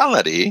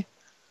reality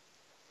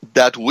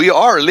that we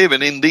are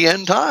living in the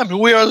end time.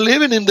 We are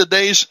living in the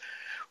days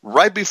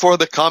right before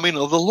the coming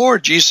of the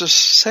Lord. Jesus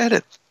said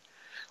it,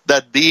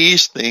 that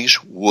these things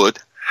would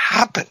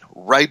happen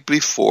right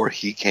before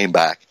he came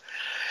back.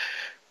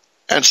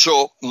 And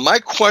so my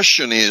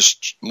question is,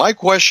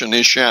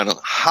 Shannon,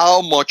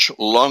 how much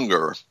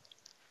longer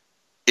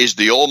is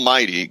the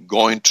Almighty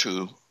going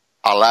to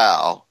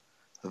allow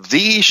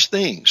these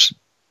things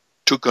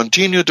to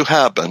continue to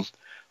happen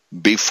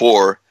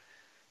before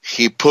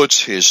he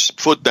puts his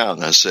foot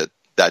down and said,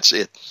 that's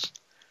it,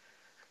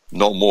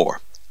 no more?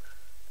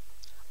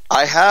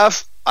 I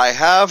have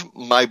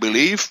my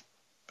belief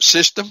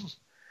system.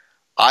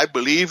 I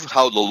believe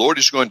how the Lord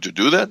is going to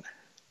do that.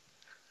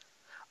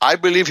 I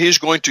believe he's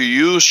going to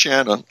use,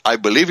 Shannon, I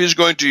believe he's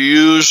going to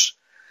use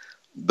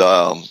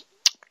the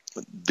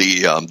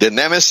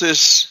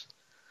Nemesis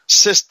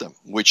system,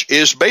 which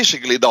is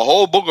basically the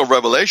whole book of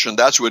Revelation.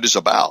 That's what it's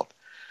about.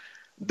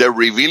 The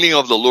revealing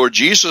of the Lord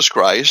Jesus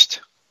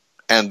Christ,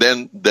 and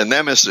then the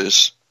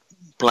Nemesis,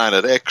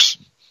 Planet X.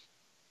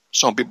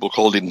 Some people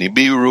call it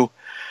Nibiru.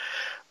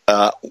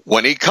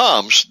 When he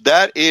comes,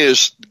 that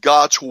is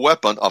God's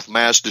weapon of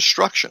mass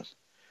destruction.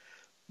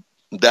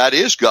 That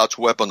is God's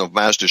weapon of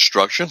mass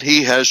destruction.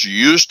 He has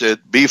used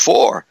it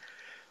before.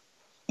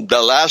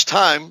 The last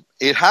time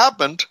it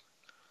happened,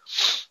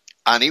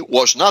 and it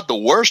was not the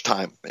worst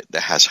time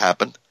that has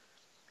happened,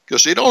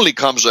 because it only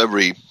comes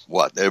every,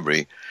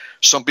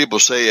 some people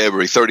say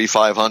every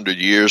 3,500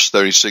 years,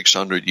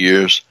 3,600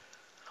 years.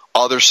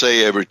 Others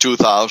say every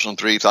 2,000,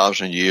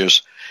 3,000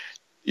 years.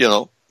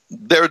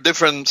 There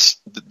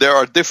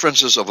are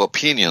differences of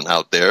opinion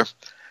out there,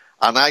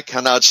 and I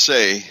cannot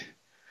say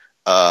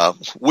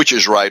which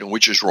is right and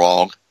which is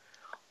wrong.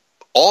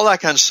 All I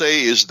can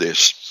say is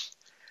this.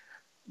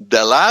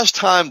 The last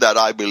time that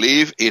I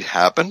believe it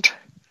happened,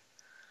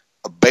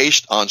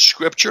 based on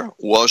Scripture,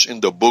 was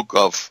in the book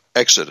of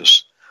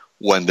Exodus,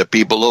 when the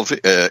people of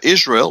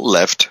Israel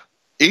left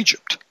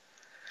Egypt.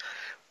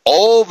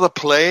 All the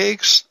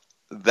plagues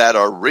that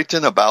are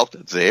written about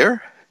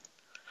there,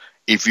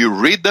 if you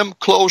read them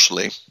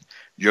closely,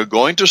 you're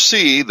going to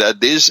see that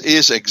this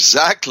is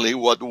exactly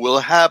what will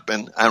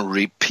happen and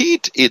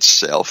repeat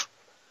itself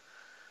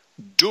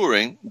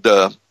during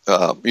the,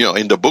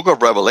 in the book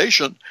of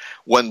Revelation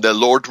when the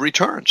Lord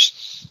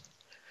returns.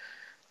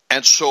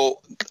 And so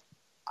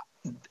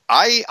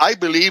I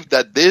believe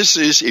that this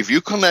is, if you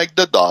connect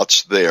the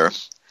dots there,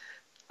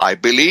 I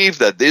believe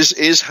that this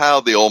is how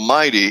the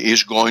Almighty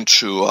is going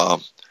to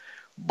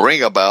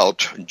bring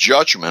about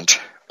judgment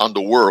on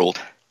the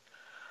world.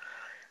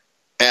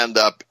 And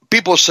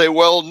people say,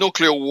 well,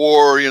 nuclear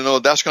war,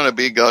 that's going to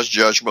be God's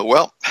judgment.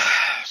 Well,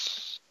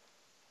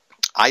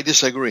 I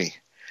disagree.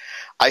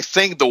 I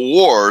think the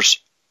wars,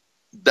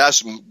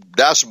 that's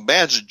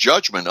man's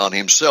judgment on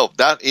himself.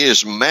 That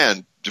is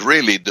man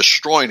really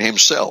destroying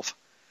himself.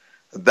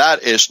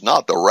 That is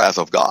not the wrath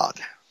of God,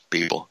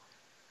 people.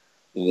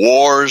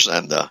 Wars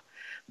and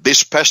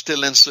these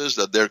pestilences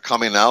that they're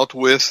coming out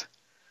with,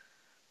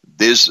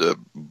 these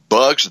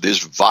bugs, these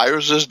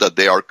viruses that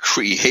they are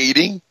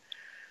creating,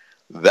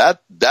 that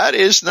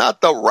is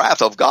not the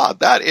wrath of God.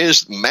 That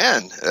is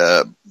man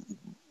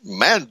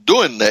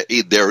doing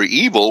their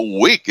evil,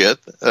 wicked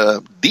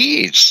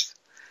deeds.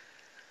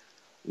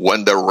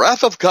 When the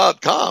wrath of God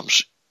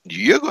comes,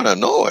 you're going to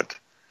know it.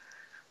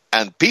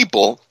 And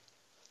people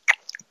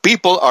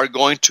are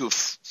going to,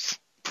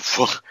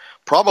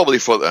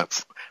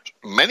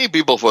 many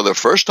people for the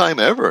first time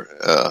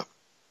ever,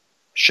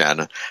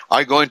 Shannon,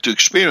 are going to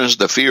experience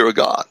the fear of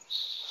God.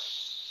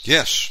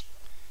 Yes.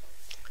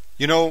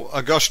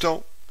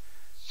 Augusto,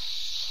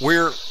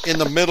 we're in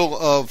the middle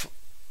of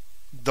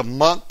the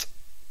month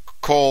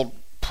called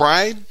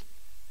Pride.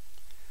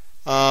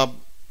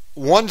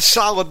 One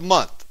solid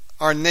month,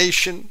 our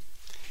nation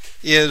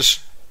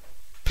is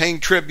paying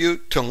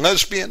tribute to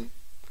lesbian,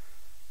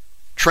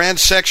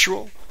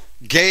 transsexual,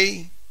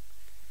 gay,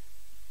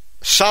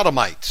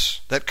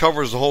 sodomites. That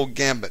covers the whole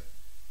gambit.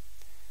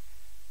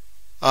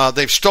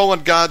 They've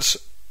stolen God's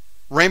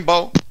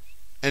rainbow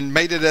and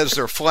made it as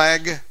their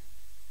flag.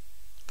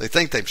 They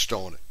think they've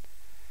stolen it.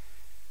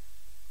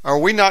 Are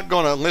we not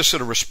going to elicit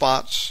a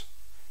response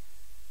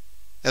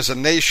as a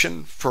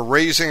nation for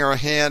raising our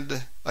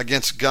hand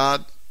against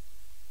God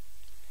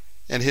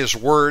and His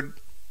Word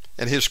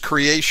and His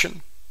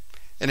creation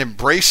and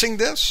embracing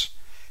this?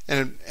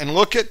 And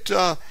look at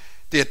the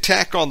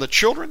attack on the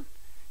children.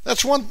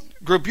 That's one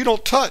group you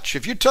don't touch.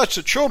 If you touch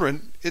the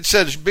children, it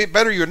says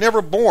better you're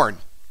never born,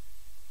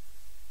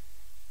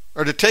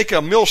 or to take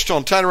a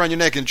millstone, tie it around your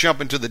neck, and jump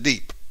into the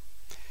deep,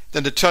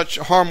 than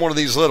to harm one of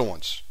these little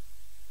ones.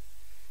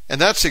 And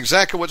that's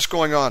exactly what's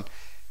going on.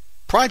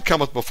 Pride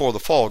cometh before the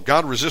fall.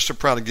 God resists the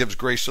proud and gives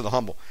grace to the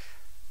humble.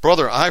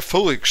 Brother, I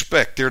fully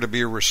expect there to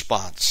be a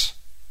response.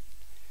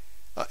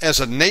 As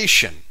a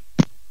nation,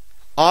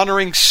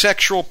 honoring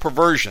sexual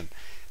perversion,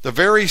 the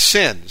very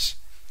sins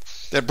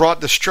that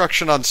brought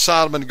destruction on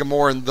Sodom and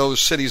Gomorrah and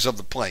those cities of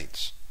the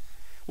plains.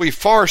 We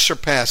far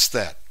surpassed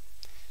that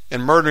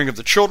in murdering of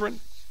the children.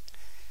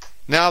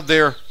 Now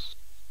they're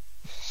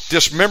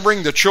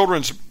dismembering the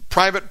children's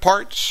private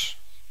parts,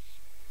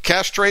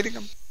 castrating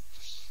them,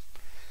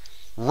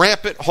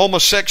 rampant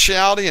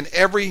homosexuality and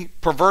every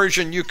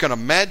perversion you can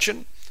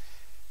imagine.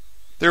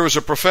 There was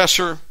a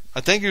professor,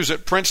 I think he was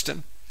at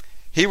Princeton.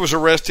 He was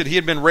arrested. He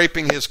had been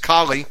raping his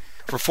collie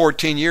for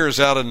 14 years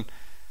out in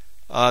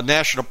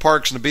national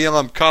parks, and the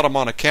BLM caught him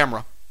on a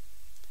camera.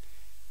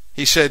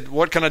 He said,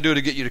 "What can I do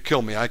to get you to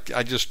kill me? I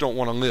just don't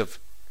want to live."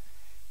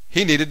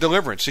 He needed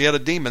deliverance. He had a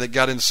demon that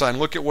got inside.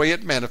 Look at the way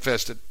it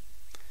manifested.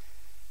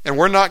 And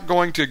we're not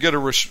going to get a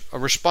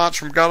response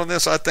from God on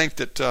this. I think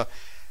that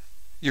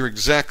you're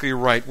exactly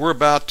right. We're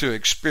about to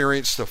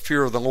experience the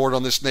fear of the Lord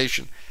on this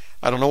nation.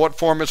 I don't know what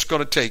form it's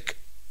going to take.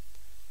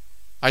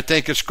 I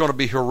think it's going to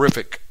be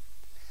horrific,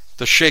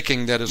 the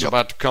shaking that is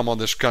about to come on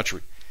this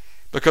country.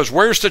 Because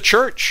where's the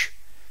church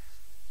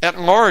at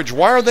large?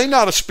 Why are they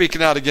not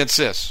speaking out against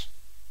this?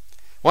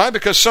 Why?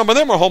 Because some of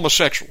them are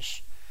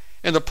homosexuals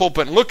in the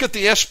pulpit. Look at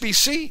the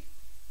SBC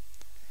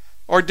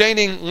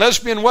ordaining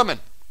lesbian women.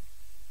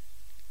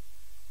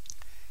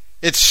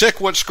 It's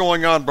sick what's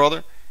going on,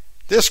 brother.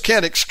 This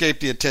can't escape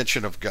the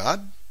attention of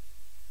God.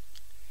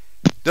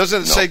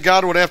 Doesn't it say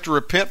God would have to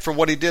repent for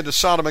what He did to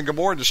Sodom and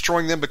Gomorrah,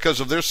 destroying them because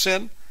of their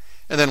sin,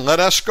 and then let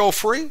us go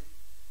free?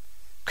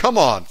 Come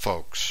on,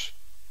 folks.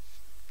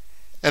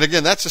 And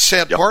again, that's the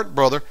sad part,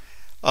 brother.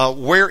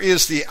 Where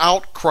is the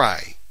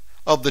outcry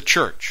of the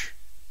church?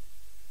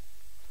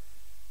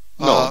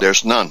 No,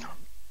 there's none.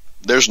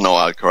 There's no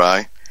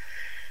outcry.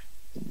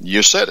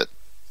 You said it.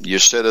 You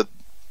said it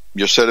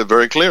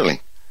very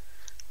clearly.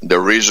 The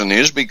reason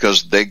is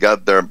because they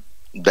got their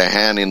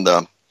hand in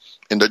the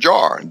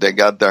jar. They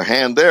got their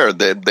hand there.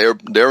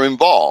 They're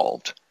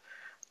involved,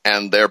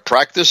 and they're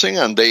practicing.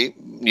 And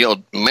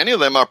many of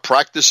them are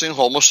practicing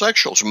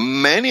homosexuals.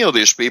 Many of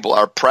these people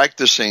are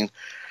practicing.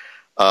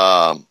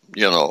 They're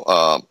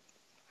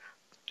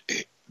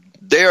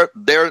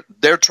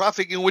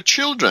trafficking with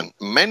children.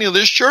 Many of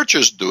these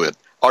churches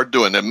are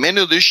doing it. Many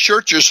of these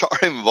churches are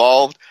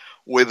involved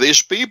with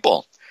these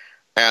people,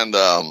 and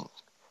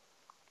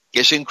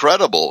it's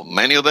incredible.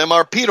 Many of them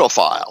are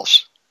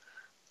pedophiles,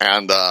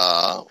 And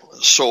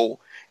so,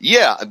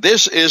 yeah,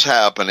 this is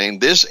happening.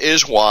 This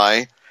is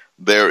why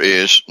there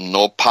is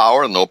no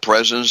power, no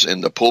presence in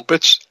the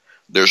pulpits.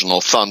 There's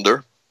no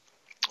thunder.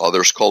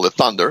 Others call it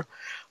thunder.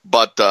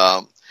 But,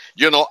 I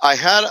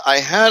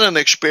had an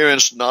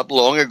experience not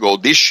long ago,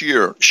 this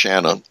year,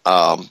 Shannon.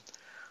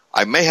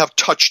 I may have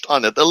touched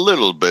on it a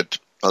little bit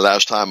the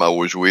last time I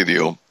was with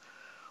you.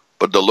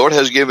 But the Lord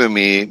has given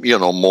me,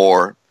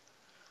 more.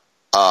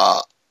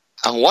 And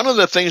one of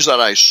the things that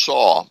I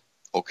saw,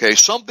 okay,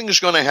 something is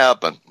going to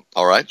happen,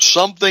 all right?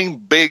 Something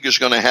big is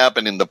going to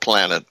happen in the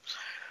planet.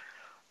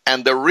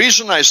 And the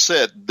reason I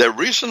said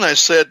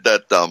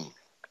that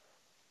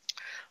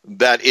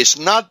that it's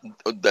not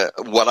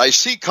what I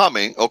see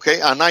coming,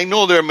 okay? And I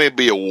know there may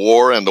be a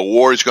war, and the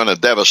war is going to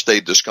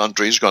devastate this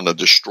country. It's going to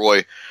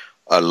destroy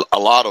a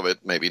lot of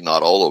it, maybe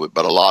not all of it,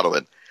 but a lot of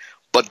it.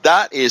 But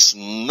that is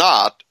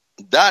not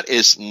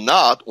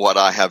what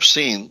I have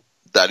seen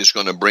that is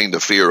going to bring the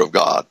fear of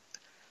God.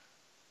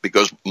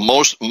 Because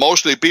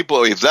mostly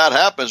people, if that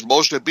happens,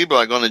 mostly people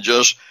are going to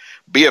just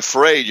be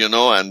afraid,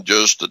 and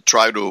just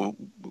try to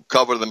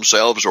cover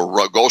themselves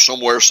or go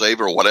somewhere safe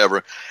or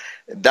whatever.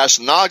 That's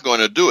not going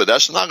to do it.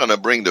 That's not going to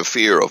bring the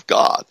fear of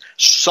God.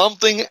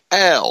 Something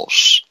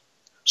else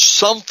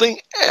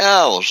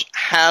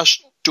has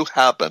to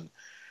happen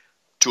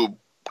to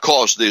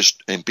cause this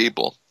in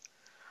people.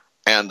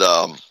 And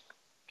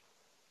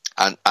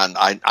I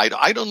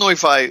don't know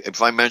if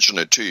I mentioned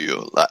it to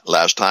you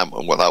last time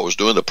when I was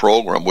doing the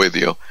program with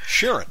you.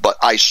 Sure. But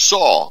I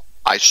saw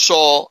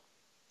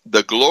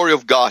the glory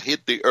of God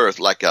hit the earth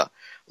like a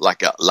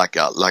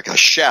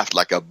shaft,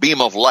 like a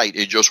beam of light.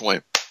 It just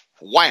went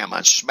wham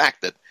and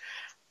smacked it.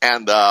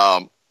 And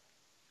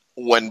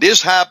when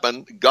this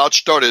happened, God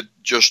started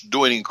just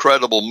doing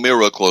incredible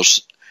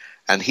miracles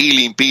and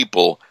healing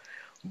people.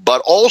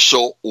 But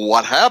also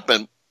what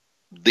happened,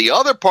 the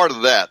other part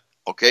of that,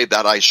 okay,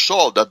 that I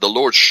saw, that the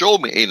Lord showed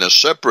me in a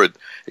separate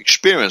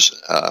experience,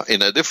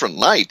 in a different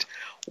night,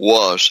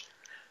 was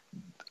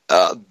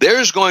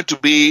there's going to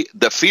be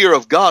the fear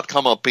of God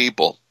come on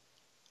people.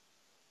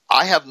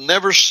 I have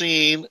never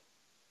seen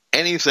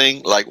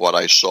anything like what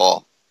I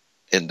saw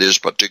in this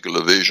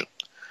particular vision.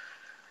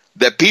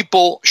 The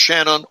people,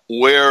 Shannon,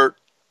 were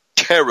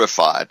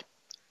terrified.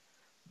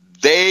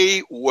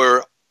 They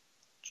were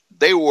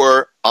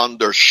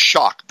under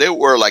shock. They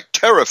were like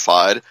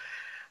terrified,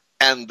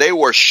 and they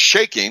were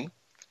shaking,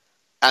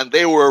 and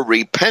they were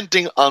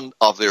repenting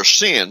of their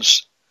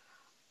sins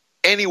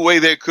any way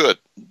they could.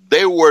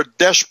 They were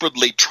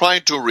desperately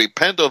trying to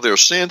repent of their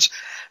sins.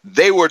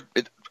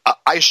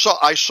 I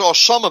saw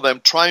some of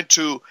them trying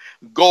to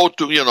go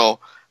to,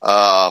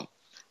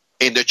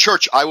 in the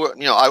church.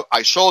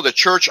 I saw the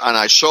church, and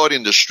I saw it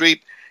in the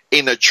street.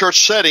 In a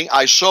church setting,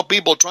 I saw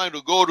people trying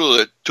to go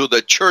to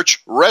the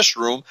church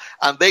restroom,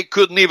 and they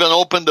couldn't even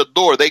open the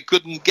door. They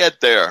couldn't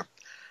get there.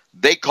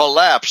 They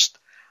collapsed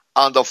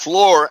on the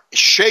floor,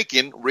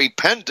 shaking,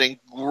 repenting,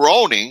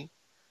 groaning.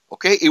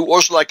 Okay, it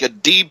was like a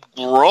deep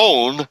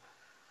groan,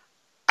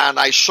 and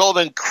I saw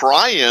them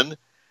crying,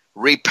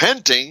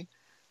 repenting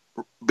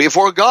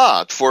before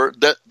God for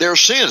their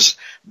sins.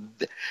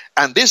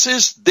 And this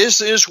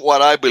is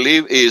what I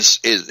believe is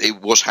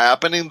it was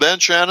happening then,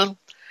 Shannon.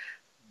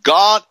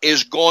 God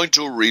is going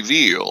to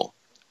reveal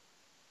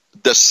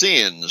the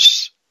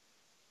sins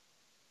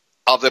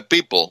of the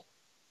people.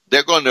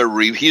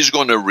 He's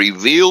going to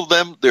reveal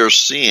them, their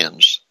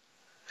sins.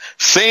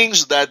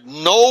 Things that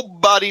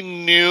nobody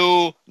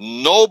knew,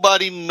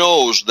 nobody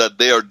knows that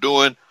they are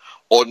doing,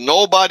 or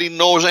nobody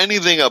knows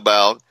anything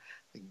about.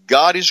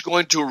 God is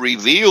going to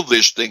reveal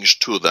these things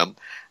to them,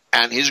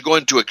 and He's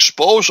going to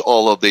expose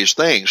all of these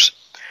things.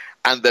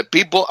 And the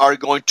people are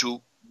going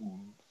to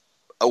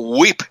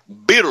weep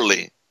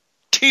bitterly,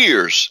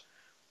 tears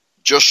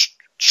just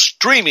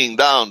streaming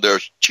down their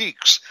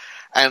cheeks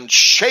and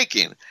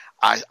shaking.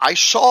 I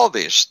saw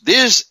this.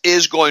 This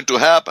is going to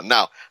happen.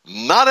 Now,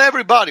 not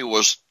everybody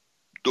was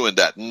doing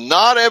that.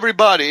 Not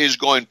everybody is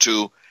going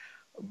to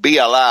be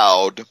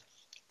allowed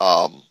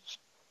a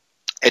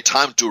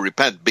time to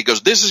repent, because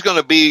this is going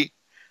to be,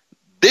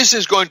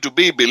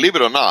 believe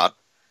it or not,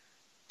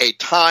 a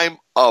time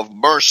of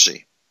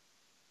mercy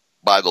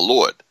by the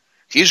Lord.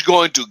 He's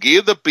going to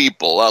give the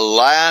people a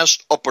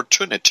last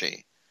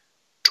opportunity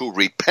to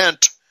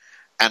repent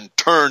and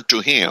turn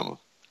to Him.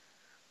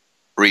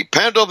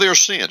 Repent of their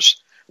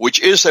sins,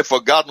 which is a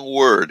forgotten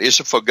word. It's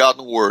a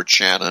forgotten word,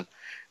 Shannon,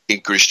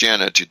 in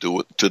Christianity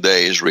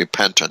today, is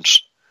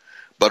repentance.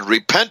 But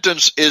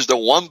repentance is the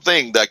one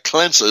thing that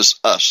cleanses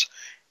us.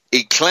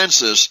 It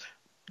cleanses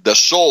the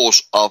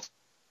souls of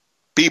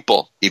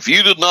people. If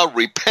you do not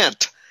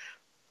repent,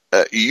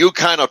 you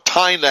kind of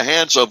tie in the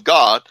hands of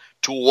God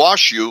to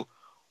wash you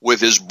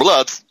with His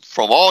blood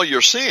from all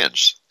your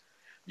sins.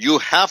 You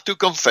have to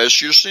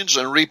confess your sins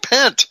and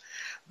repent.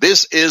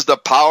 This is the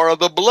power of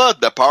the blood.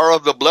 The power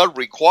of the blood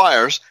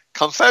requires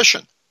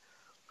confession.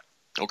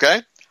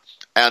 Okay?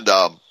 And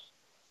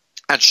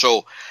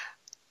so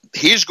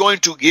He's going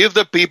to give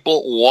the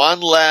people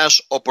one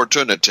last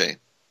opportunity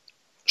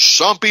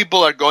Some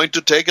people are going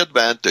to take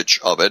advantage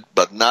of it,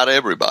 but not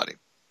everybody.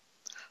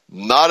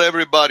 Not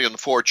everybody,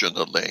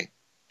 unfortunately,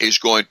 is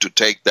going to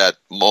take that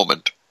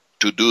moment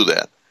to do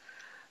that.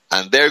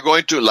 And they're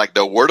going to, like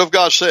the Word of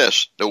God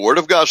says,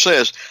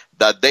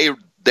 that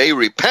they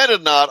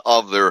repented not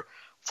of their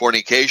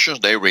fornications,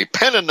 they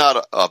repented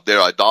not of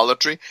their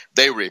idolatry,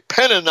 they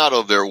repented not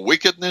of their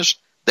wickedness,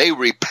 they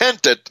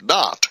repented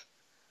not.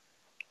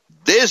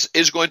 This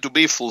is going to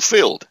be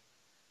fulfilled.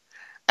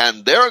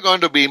 And there are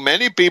going to be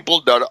many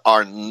people that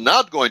are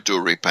not going to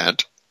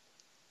repent,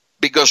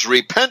 because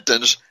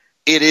repentance,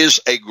 it is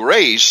a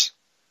grace.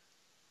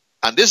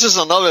 And this is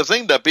another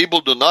thing that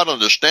people do not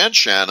understand,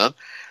 Shannon.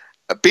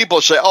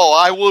 People say, oh,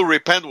 I will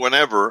repent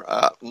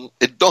whenever.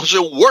 It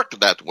doesn't work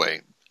that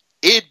way.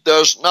 It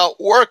does not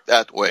work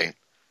that way.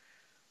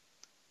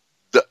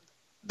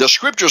 The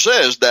scripture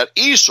says that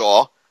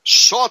Esau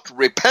sought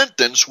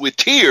repentance with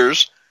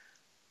tears,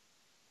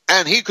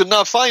 and he could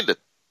not find it.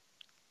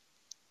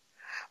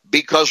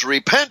 Because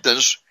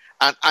repentance,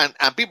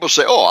 and people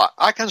say, oh,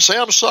 I can say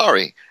I'm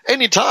sorry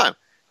anytime.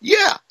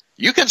 Yeah,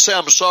 you can say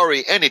I'm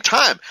sorry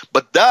anytime,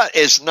 but that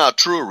is not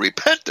true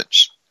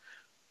repentance.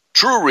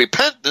 True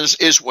repentance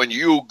is when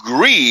you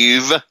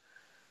grieve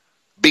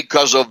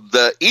because of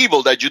the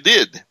evil that you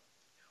did.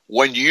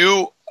 When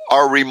you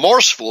are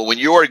remorseful, when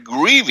you are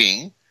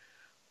grieving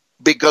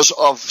because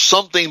of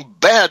something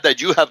bad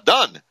that you have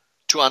done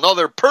to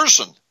another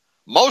person,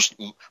 most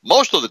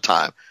of the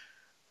time,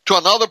 to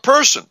another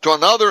person, to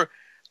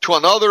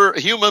another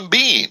human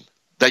being,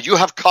 that you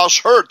have caused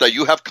hurt, that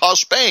you have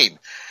caused pain,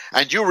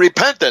 and you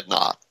repented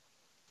not.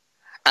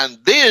 And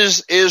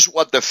this is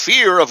what the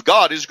fear of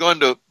God is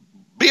going to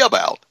be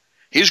about.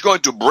 He's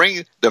going to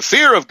bring the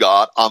fear of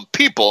God on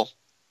people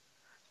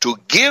to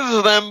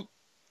give them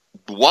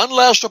one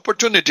last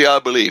opportunity, I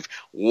believe,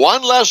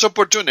 one last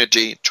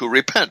opportunity to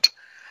repent.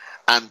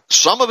 And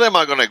some of them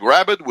are going to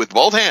grab it with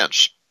both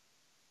hands,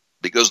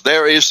 because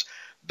there is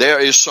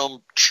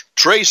some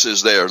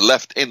traces there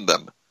left in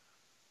them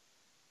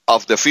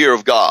of the fear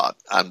of God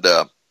and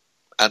the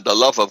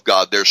love of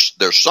God. There's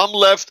some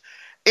left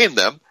in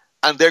them,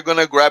 and they're going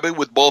to grab it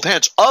with both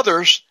hands.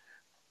 Others,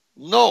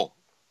 no.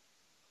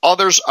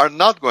 Others are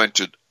not going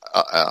to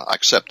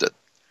accept it,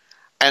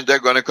 and they're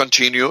going to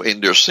continue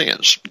in their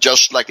sins,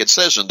 just like it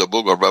says in the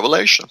book of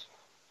Revelation.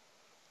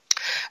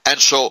 And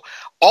so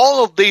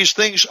all of these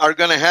things are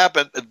going to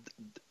happen.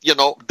 You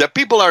know, the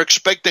people are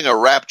expecting a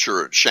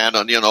rapture,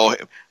 Shannon. You know,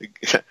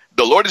 the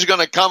Lord is going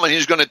to come and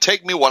he's going to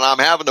take me when I'm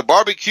having a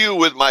barbecue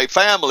with my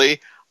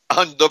family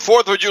on the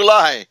 4th of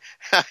July.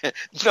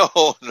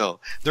 No.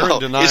 They're in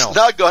denial. It's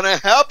not going to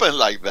happen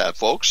like that,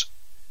 folks.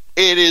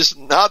 It is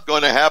not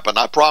going to happen.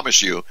 I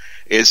promise you.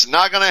 It's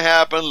not going to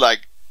happen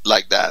like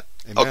that.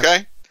 Amen.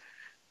 Okay?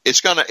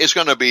 It's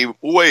going to be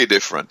way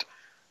different.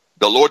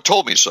 The Lord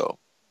told me so.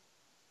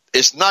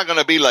 It's not going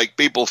to be like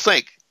people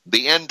think.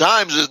 The end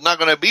times is not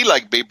going to be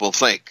like people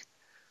think.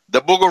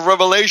 The book of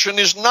Revelation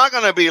is not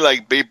going to be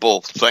like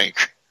people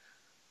think.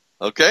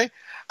 Okay?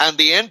 And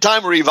the end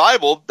time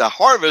revival, the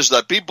harvest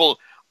that people,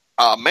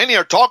 many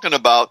are talking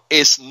about,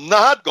 is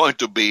not going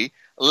to be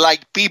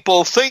like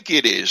people think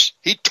it is.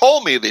 He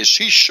told me this.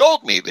 He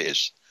showed me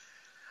this.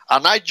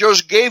 And I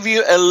just gave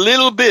you a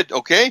little bit,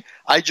 okay?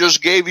 I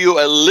just gave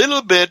you a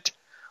little bit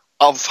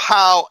of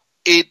how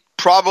it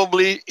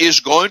probably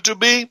is going to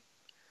be.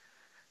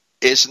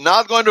 It's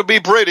not going to be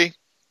pretty.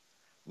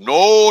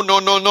 No.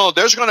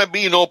 There's going to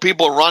be no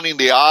people running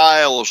the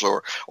aisles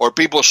or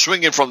people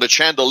swinging from the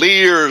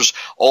chandeliers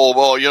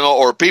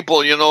or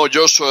people,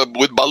 just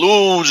with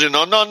balloons,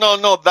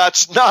 No.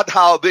 That's not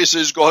how this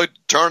is going to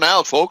turn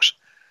out, folks.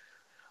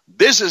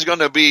 This is going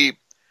to be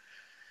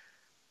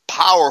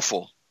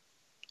powerful,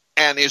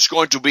 and it's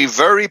going to be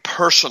very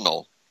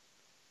personal,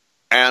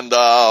 and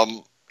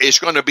it's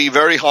going to be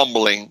very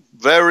humbling,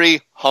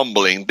 very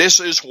humbling. This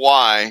is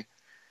why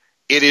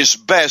it is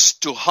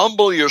best to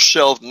humble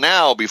yourself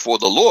now before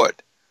the Lord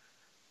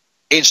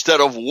instead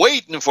of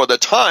waiting for the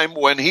time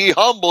when he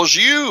humbles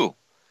you.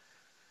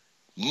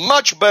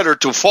 Much better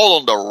to fall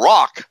on the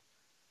rock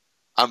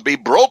and be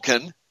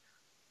broken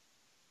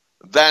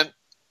than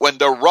when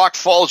the rock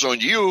falls on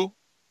you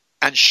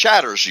and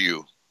shatters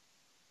you.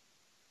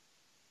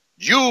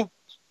 You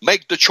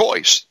make the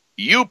choice.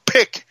 You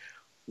pick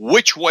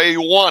which way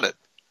you want it.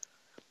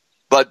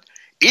 But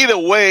either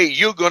way,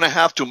 you're going to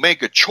have to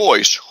make a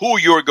choice who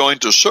you're going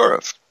to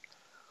serve.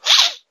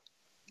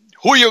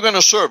 Who you're going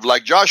to serve.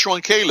 Like Joshua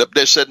and Caleb,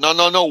 they said,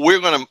 no, we're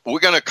going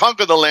to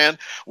conquer the land.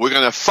 We're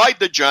going to fight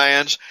the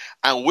giants,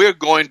 and we're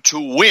going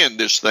to win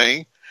this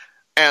thing.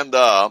 And,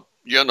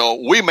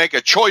 we make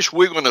a choice.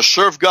 We're going to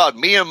serve God.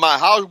 Me and my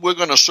house, we're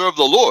going to serve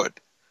the Lord.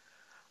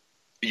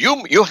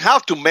 You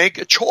have to make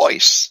a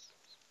choice.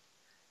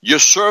 You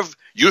serve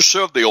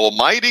the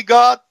Almighty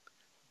God,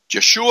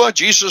 Yeshua,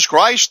 Jesus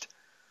Christ,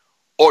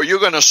 or you're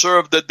going to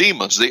serve the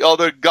demons, the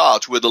other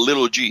gods with a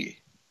little g.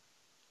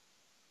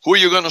 Who are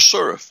you going to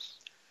serve?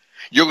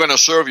 You're going to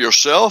serve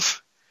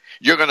yourself.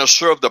 You're going to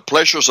serve the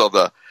pleasures of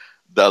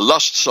the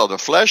lusts of the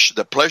flesh,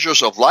 the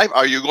pleasures of life?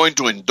 Are you going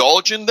to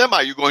indulge in them?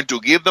 Are you going to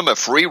give them a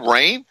free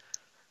rein?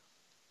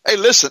 Hey,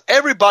 listen,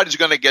 everybody's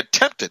going to get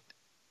tempted.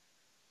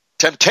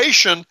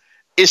 Temptation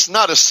is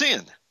not a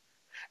sin.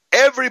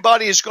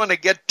 Everybody is going to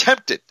get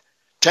tempted.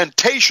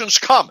 Temptations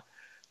come.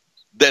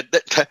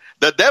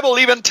 The devil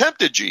even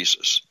tempted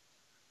Jesus.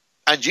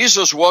 And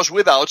Jesus was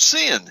without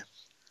sin.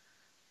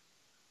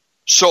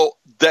 So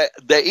the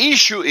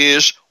issue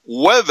is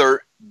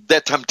whether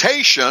the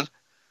temptation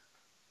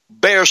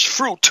bears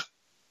fruit.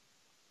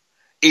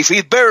 If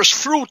it bears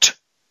fruit,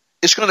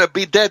 it's going to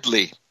be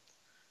deadly.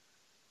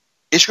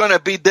 It's going to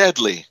be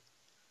deadly.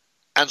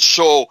 And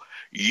so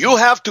you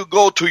have to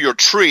go to your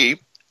tree,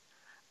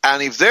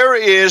 and if there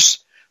is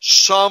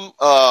some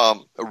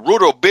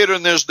root of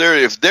bitterness there,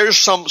 if there's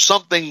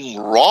something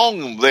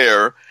wrong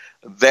there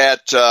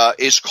that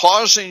is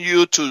causing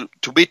you to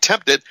be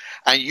tempted,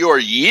 and you're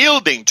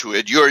yielding to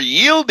it,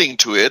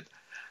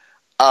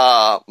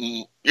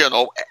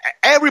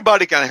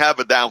 everybody can have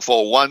a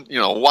downfall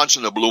once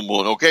in a blue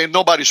moon, okay?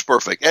 Nobody's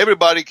perfect.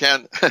 Everybody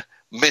can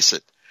miss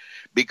it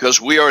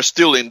because we are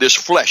still in this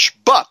flesh.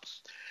 But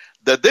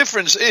the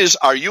difference is,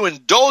 are you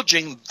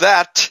indulging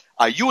that?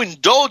 Are you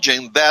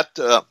indulging that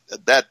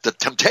the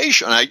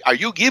temptation? Are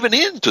you giving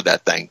in to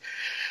that thing?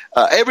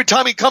 Every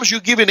time it comes, you're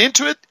giving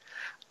into it,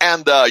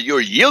 and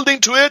you're yielding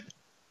to it.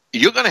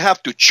 You're going to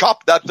have to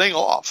chop that thing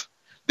off.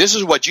 This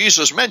is what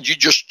Jesus meant. You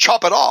just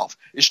chop it off.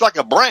 It's like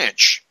a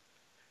branch.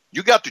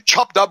 You got to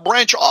chop that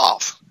branch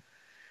off,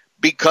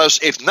 because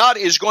if not,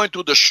 it's going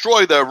to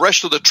destroy the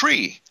rest of the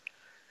tree.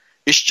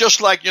 It's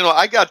just like,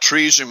 I got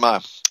trees in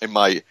my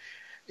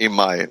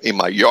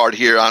yard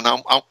here, and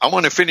I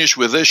want to finish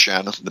with this,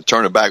 Shannon, and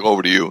turn it back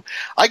over to you.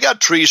 I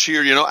got trees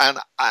here, and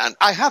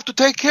I have to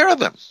take care of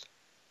them.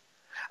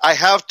 I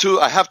have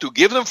to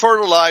give them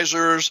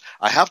fertilizers.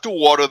 I have to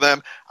water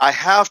them. I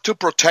have to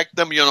protect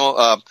them,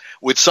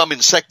 with some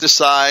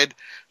insecticide,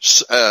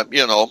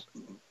 to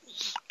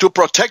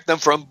protect them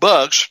from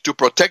bugs, to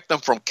protect them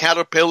from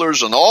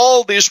caterpillars and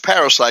all these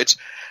parasites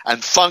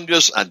and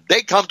fungus, and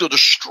they come to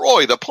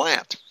destroy the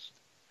plant.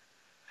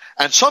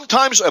 And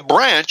sometimes a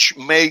branch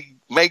may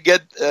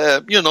get,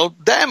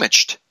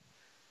 damaged,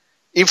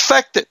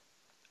 infected,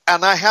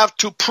 and I have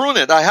to prune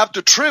it. I have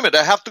to trim it.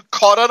 I have to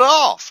cut it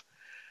off.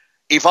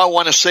 If I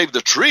want to save the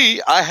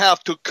tree, I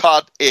have to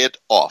cut it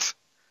off.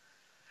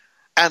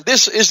 And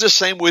this is the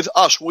same with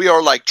us. We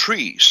are like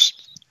trees.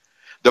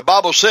 The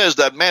Bible says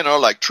that men are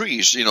like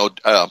trees.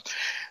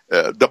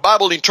 The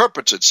Bible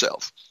interprets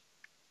itself.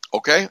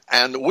 Okay?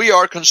 And we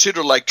are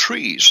considered like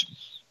trees.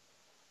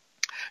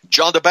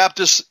 John the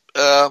Baptist,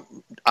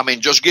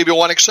 just give you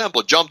one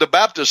example. John the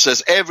Baptist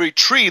says, every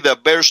tree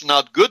that bears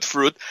not good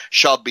fruit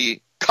shall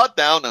be cut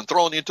down and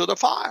thrown into the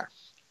fire.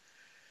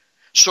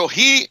 So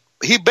he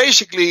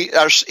basically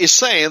is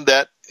saying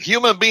that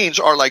human beings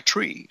are like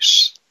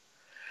trees.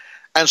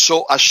 And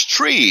so as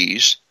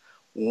trees,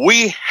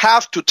 we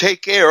have to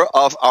take care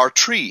of our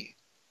tree,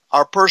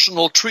 our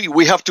personal tree.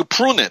 We have to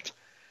prune it.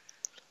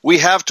 We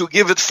have to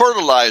give it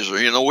fertilizer.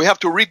 We have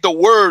to read the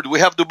Word. We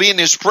have to be in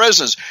His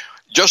presence.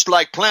 Just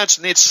like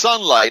plants need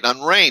sunlight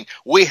and rain,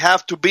 we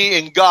have to be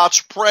in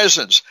God's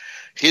presence.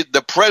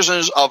 The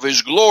presence of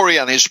His glory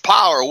and His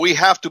power. We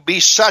have to be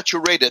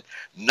saturated,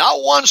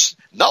 not once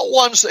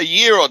a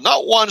year or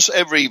not once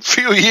every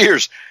few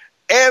years,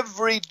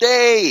 every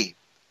day.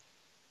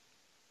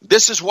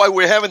 This is why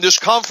we're having this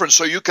conference,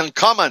 so you can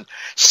come and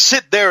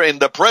sit there in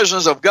the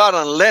presence of God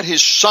and let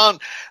His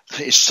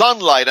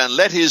sunlight and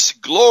let His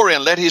glory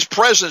and let His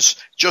presence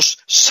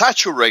just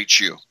saturate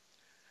you.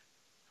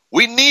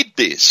 We need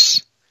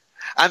this.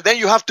 And then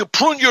you have to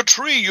prune your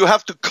tree. You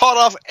have to cut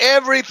off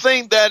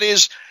everything that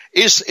is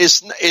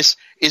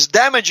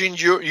damaging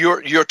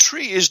your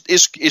tree,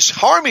 is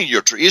harming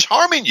your tree, is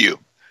harming you.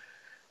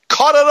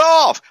 Cut it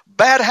off.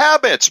 Bad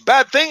habits,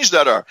 bad things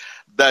you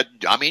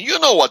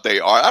know what they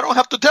are. I don't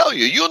have to tell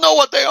you. You know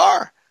what they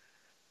are.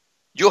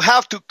 You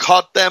have to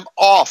cut them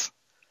off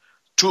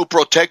to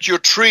protect your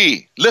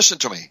tree. Listen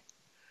to me.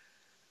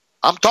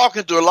 I'm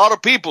talking to a lot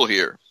of people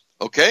here,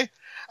 okay?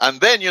 And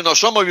then,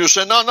 some of you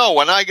say, no,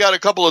 when I got a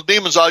couple of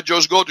demons, I'll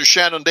just go to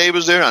Shannon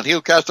Davis there and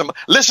he'll cast them.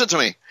 Listen to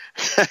me.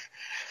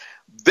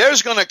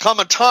 There's going to come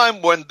a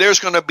time when there's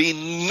going to be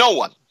no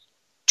one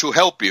to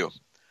help you.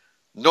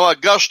 No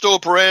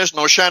Augusto Perez,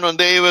 no Shannon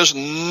Davis,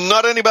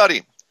 not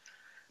anybody.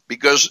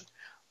 Because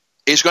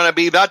it's going to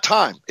be that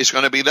time. It's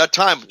going to be that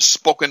time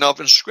spoken of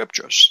in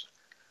scriptures.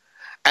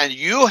 And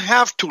you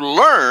have to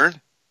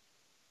learn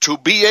to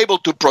be able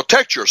to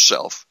protect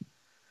yourself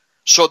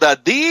so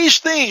that these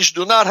things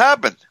do not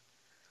happen.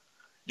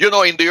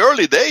 In the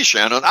early days,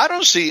 Shannon, I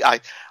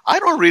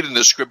don't read in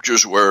the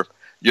scriptures where,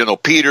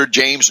 Peter,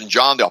 James, and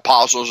John, the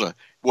apostles,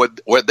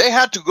 where they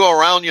had to go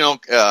around,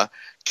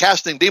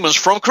 casting demons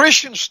from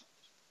Christians.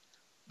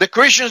 The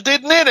Christians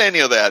didn't need any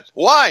of that.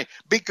 Why?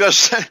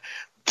 Because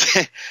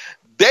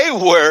they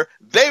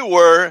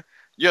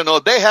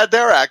had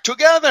their act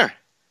together.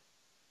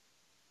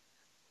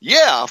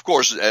 Yeah, of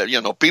course,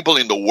 people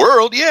in the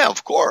world, yeah,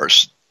 of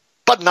course.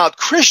 But not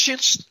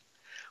Christians.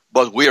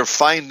 But we are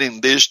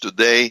finding this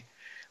today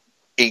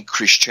in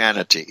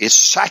Christianity. It's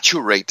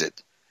saturated.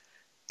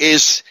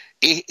 It's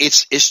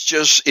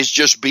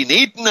just been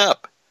eaten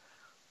up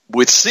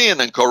with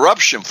sin and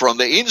corruption from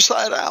the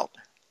inside out.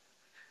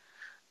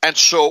 And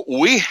so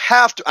we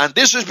have to, and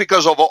this is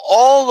because of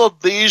all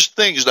of these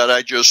things that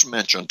I just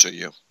mentioned to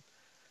you.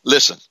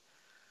 Listen,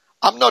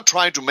 I'm not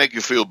trying to make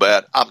you feel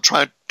bad. I'm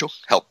trying to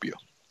help you.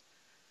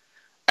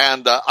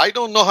 And I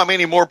don't know how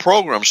many more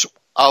programs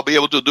I'll be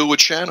able to do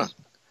with Shannon.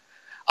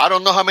 I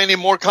don't know how many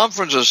more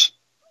conferences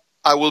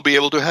I will be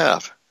able to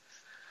have.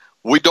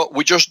 We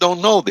just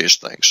don't know these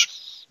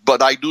things.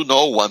 But I do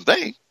know one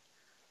thing.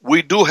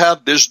 We do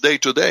have this day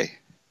today.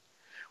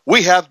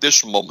 We have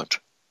this moment.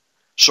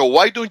 So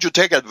why don't you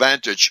take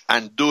advantage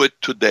and do it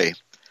today?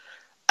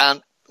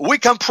 And we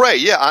can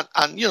pray,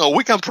 and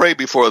we can pray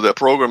before the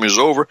program is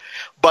over,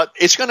 but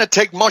it's going to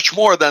take much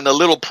more than a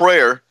little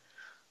prayer.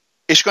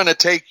 It's going to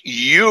take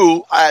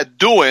you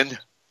doing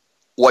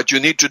what you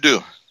need to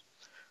do.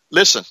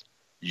 Listen,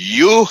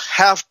 you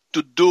have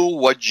to do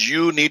what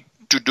you need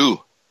to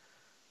do.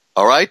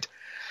 All right?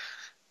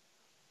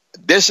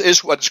 This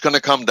is what it's going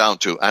to come down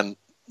to, and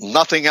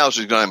nothing else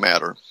is going to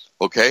matter.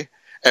 Okay?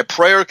 A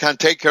prayer can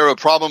take care of a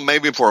problem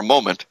maybe for a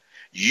moment.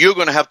 You're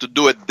going to have to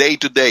do it day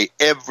to day,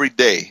 every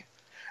day.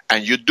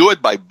 And you do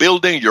it by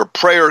building your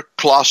prayer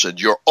closet,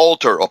 your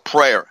altar of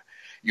prayer.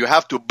 You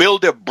have to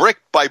build it brick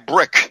by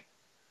brick.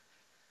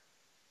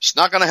 It's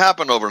not going to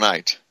happen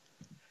overnight.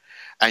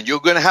 And you're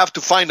going to have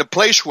to find a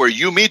place where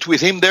you meet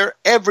with Him there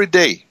every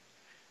day.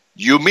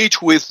 You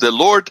meet with the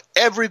Lord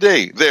every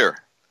day there.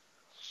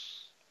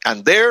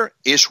 And there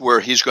is where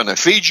He's going to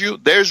feed you.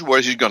 There's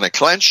where He's going to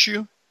cleanse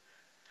you.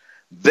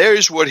 There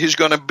is where He's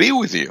going to be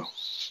with you.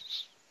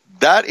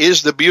 That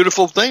is the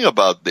beautiful thing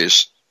about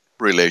this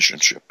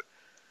relationship.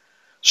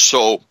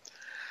 So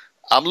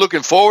I'm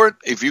looking forward.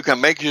 If you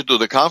can make it to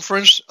the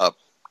conference,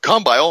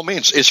 come by all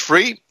means. It's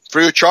free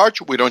of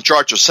charge. We don't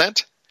charge a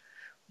cent.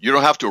 You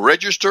don't have to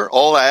register.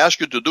 All I ask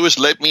you to do is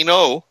let me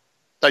know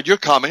that you're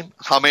coming,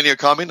 how many are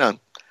coming. And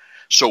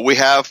so we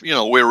have,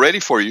 we're ready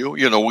for you.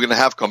 We're going to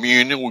have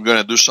communion. We're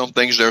going to do some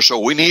things there. So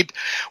we need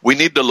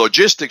the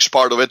logistics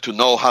part of it to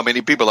know how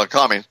many people are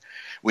coming.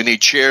 We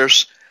need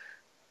chairs.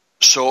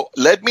 So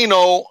let me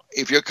know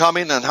if you're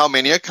coming and how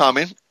many are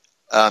coming.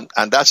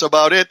 And that's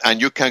about it.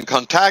 And you can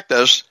contact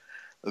us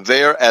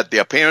there at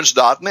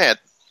theappearance.net,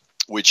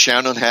 which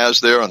Shannon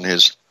has there on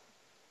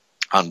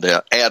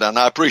the ad. And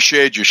I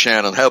appreciate you,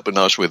 Shannon, helping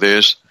us with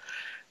this.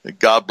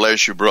 God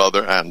bless you,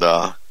 brother. And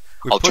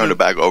I'll turn it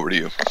back over to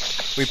you.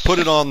 We put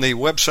it on the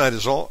website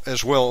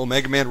as well,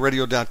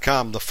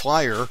 OmegamanRadio.com, the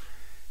flyer.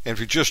 And if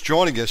you're just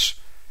joining us,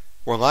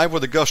 we're live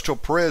with Augusto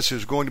Perez,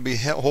 who's going to be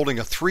holding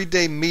a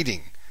 3-day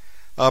meeting.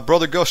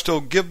 Brother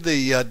Augusto, give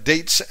the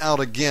dates out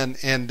again.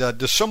 And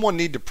does someone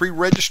need to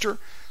pre-register,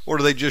 or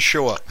do they just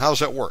show up? How does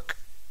that work?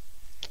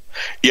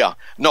 Yeah.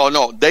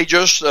 No. They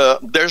just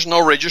there's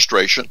no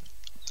registration.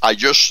 I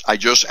just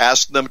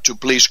ask them to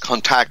please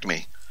contact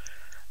me.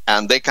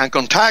 And they can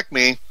contact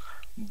me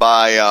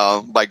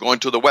by going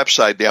to the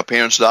website,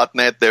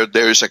 theappearance.net.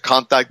 There is a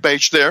contact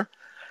page there.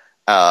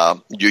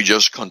 You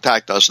just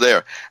contact us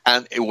there.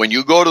 And when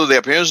you go to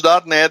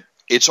theappearance.net,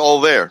 it's all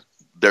there.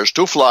 There's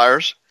 2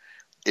 flyers.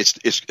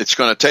 It's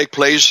going to take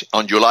place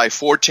on July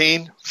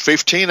 14,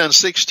 15, and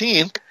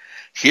 16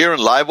 here in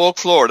Live Oak,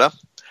 Florida.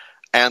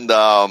 And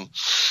July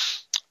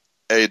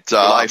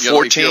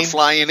 14, if you're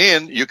flying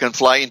in, you can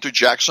fly into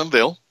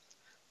Jacksonville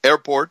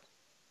Airport.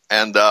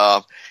 And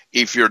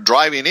if you're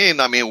driving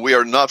in, we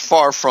are not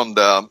far from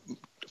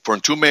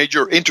 2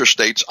 major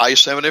interstates,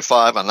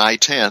 I-75 and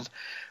I-10.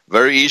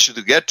 Very easy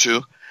to get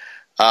to.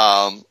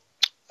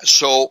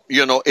 So,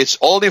 it's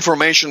all the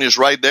information is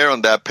right there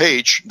on that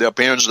page,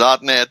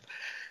 theappearance.net.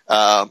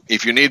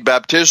 If you need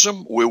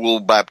baptism, we will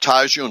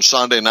baptize you on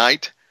Sunday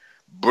night.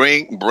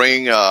 Bring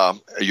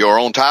your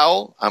own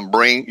towel and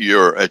bring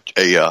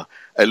a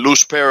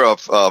loose pair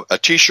of a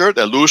t-shirt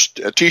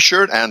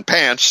and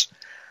pants,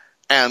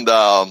 and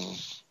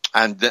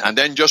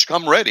then just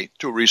come ready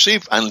to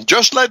receive. And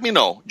just let me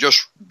know.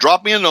 Just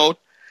drop me a note,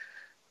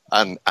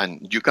 and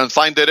you can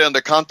find it on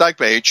the contact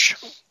page,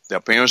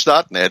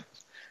 theappearance.net.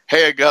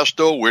 Hey,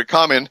 Augusto, we're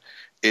coming.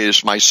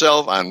 Is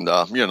myself and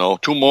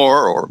 2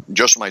 more, or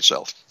just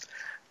myself.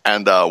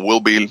 And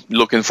we'll be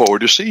looking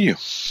forward to see you.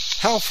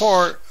 How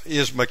far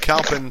is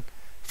McAlpin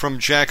from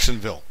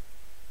Jacksonville?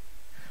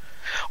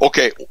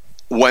 Okay,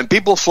 when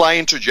people fly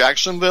into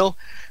Jacksonville,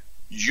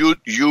 you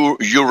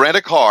rent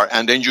a car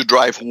and then you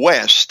drive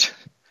west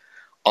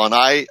on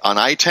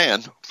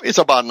I-10. It's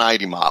about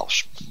 90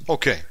 miles.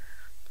 Okay.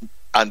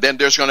 And then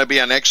there's going to be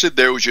an exit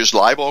there, which is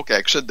Live Oak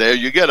exit. There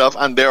you get off,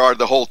 and there are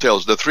the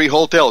hotels. The 3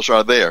 hotels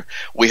are there.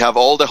 We have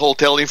all the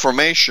hotel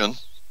information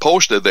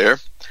posted there.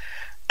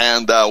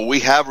 And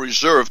we have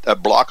reserved a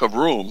block of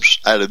rooms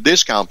at a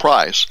discount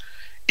price.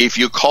 If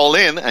you call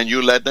in and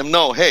you let them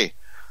know, hey,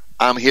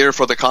 I'm here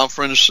for the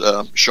conference,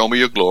 show me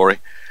your glory,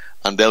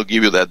 and they'll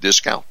give you that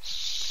discount.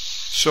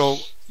 So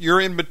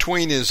you're in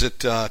between, is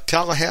it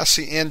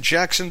Tallahassee and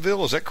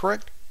Jacksonville? Is that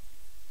correct?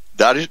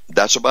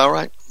 That's about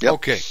right. Yep.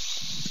 Okay,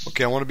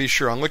 I want to be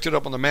sure. I looked it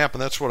up on the map,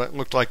 and that's what it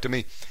looked like to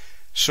me.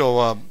 So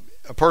a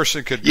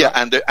person could... Yeah,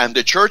 and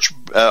the church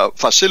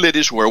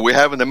facilities where we're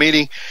having the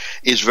meeting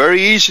is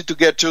very easy to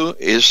get to.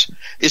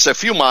 It's a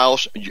few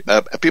miles.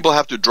 People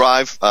have to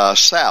drive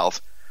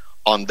south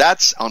on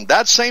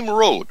that same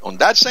road. On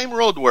that same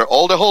road where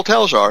all the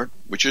hotels are,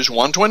 which is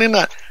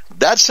 129.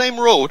 That same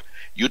road,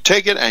 you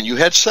take it and you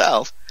head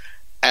south,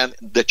 and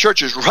the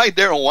church is right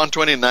there on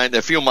 129,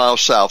 a few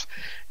miles south.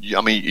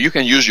 I mean, you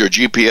can use your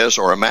GPS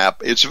or a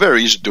map. It's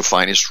very easy to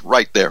find. It's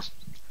right there.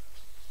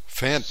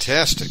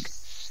 Fantastic.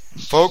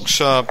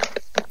 Folks,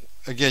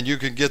 again, you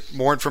can get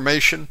more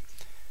information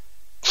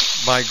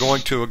by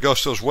going to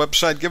Augusto's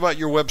website. Give out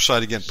your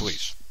website again,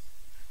 please.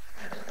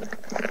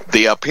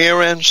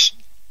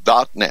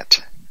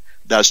 TheAppearance.net.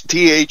 That's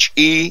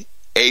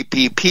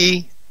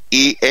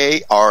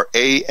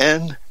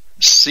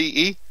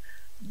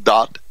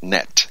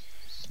TheAppearance.net.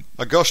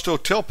 Augusto,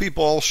 tell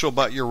people also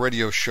about your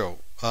radio show.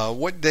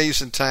 What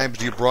days and times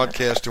do you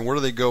broadcast, and where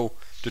do they go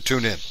to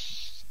tune in?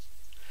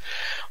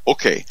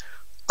 Okay.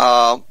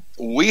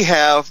 We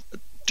have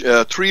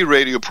 3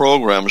 radio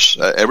programs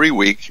every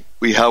week.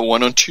 We have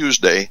one on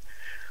Tuesday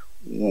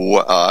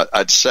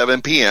at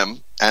 7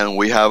 p.m., and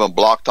we have a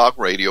Blog Talk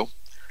Radio.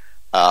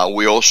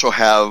 We also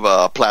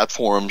have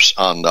platforms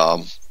on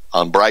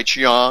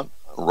Brighteon,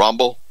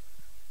 Rumble,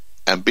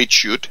 and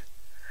BitChute.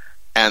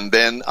 And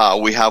then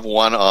we have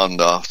one on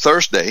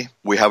Thursday.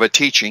 We have a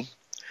teaching,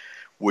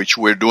 which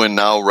we're doing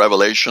now,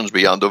 Revelations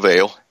Beyond the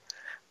Veil.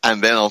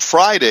 And then on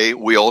Friday,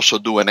 we also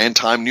do an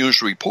end-time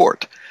news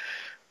report.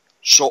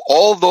 So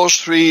all those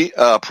 3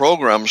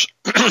 programs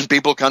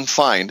people can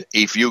find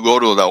if you go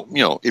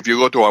to if you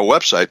go to our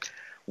website.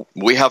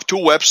 We have 2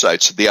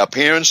 websites: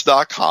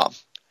 theappearance.com,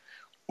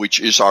 which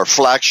is our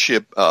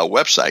flagship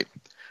website.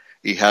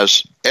 It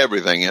has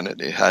everything in it.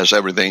 It has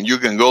everything. You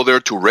can go there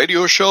to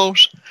radio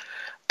shows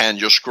and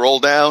just scroll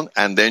down,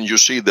 and then you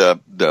see the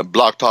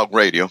Blog Talk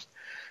Radio.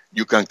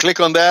 You can click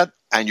on that,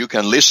 and you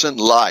can listen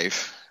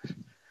live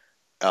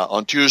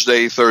on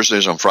Tuesday,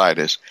 Thursdays, and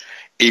Fridays.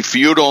 If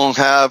you don't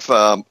have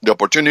the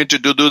opportunity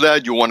to do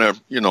that, you want to,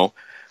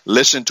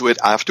 listen to it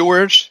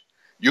afterwards,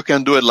 you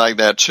can do it like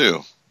that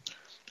too.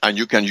 And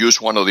you can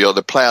use one of the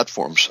other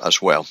platforms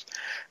as well.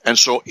 And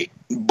so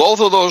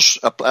both of those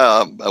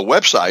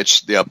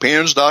websites,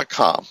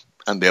 theappearance.com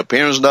and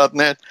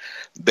theappearance.net,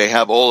 they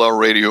have all our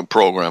radio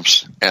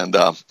programs. And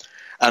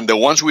the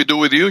ones we do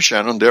with you,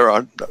 Shannon,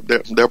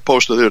 they're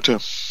posted there too.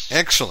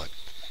 Excellent.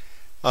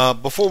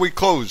 Before we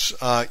close,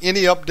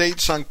 any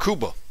updates on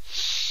Cuba?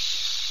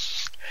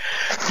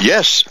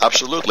 Yes,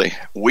 absolutely.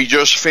 We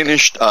just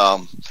finished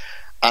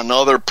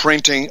another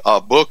printing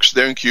of books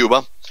there in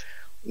Cuba.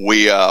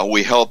 We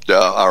helped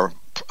our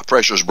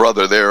precious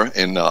brother there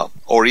in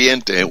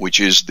Oriente, which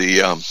is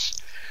the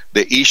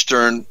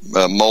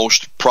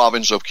easternmost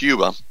province of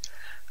Cuba,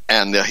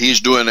 and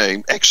he's doing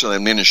an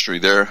excellent ministry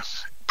there,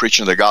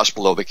 preaching the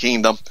gospel of the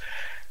kingdom.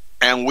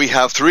 And we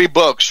have 3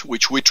 books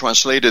which we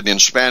translated in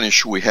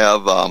Spanish. We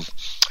have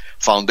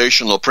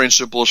Foundational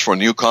Principles for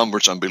New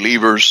Converts and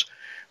Believers.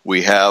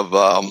 We have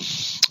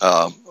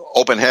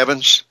Open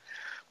Heavens,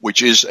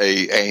 which is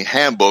a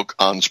handbook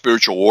on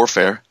spiritual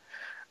warfare.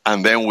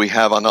 And then we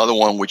have another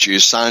one, which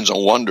is Signs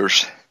and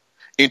Wonders,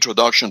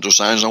 Introduction to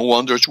Signs and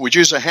Wonders, which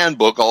is a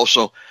handbook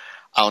also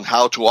on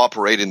how to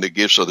operate in the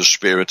gifts of the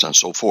Spirit and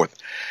so forth.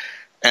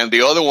 And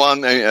the other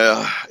one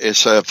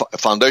is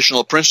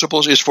Foundational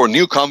Principles, is for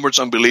new converts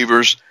and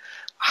believers,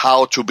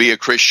 how to be a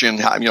Christian,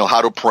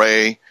 how to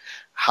pray,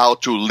 how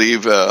to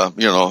live,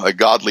 a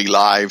godly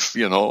life,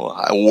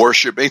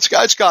 worship. It's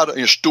got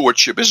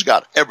stewardship. It's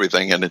got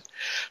everything in it.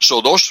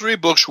 So those 3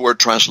 books were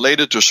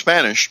translated to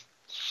Spanish,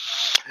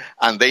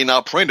 and they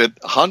now printed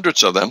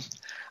hundreds of them.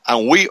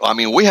 And we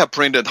have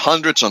printed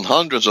hundreds and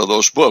hundreds of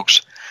those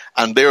books,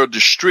 and they're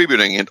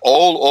distributing it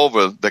all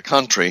over the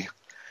country,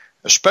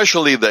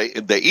 especially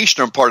the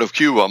eastern part of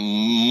Cuba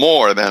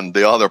more than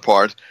the other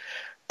part.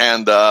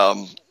 And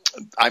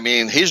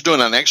he's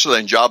doing an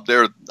excellent job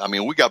there.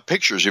 We got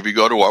pictures. If you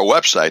go to our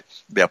website,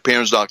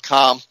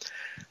 theappearance.com,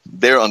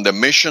 there on the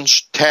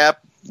missions tab,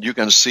 you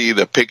can see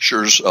the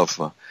pictures of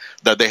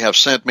that they have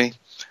sent me,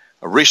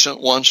 recent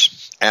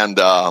ones. And,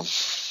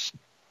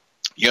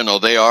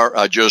 they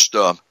are just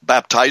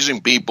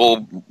baptizing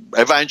people,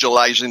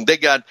 evangelizing. They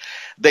got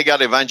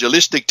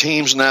evangelistic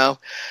teams now.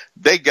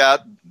 They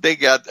got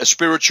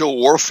spiritual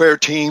warfare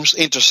teams,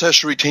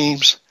 intercessory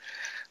teams.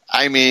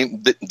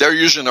 They're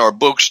using our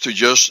books to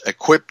just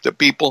equip the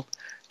people,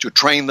 to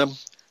train them.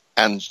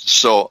 And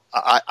so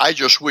I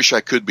just wish I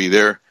could be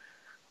there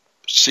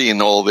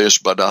seeing all this,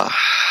 but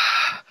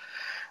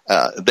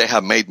they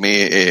have made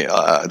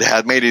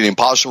it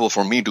impossible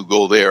for me to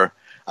go there,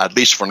 at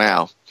least for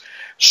now.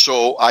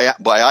 So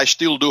I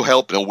still do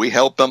help them. We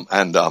help them,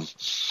 and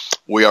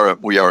we are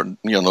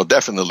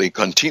definitely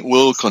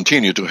will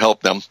continue to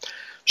help them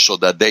so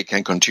that they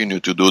can continue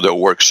to do their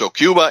work. So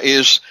Cuba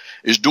is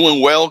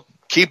doing well.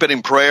 Keep it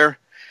in prayer,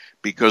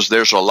 because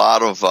there's a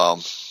lot of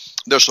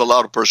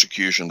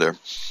persecution there.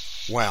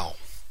 Wow.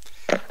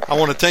 I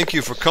want to thank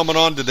you for coming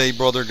on today,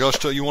 Brother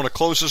Augusto. You want to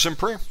close us in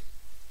prayer?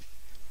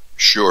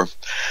 Sure.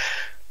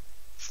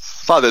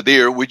 Father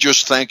dear, we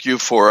just thank you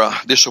for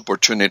this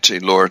opportunity,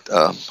 Lord.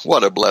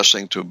 What a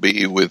blessing to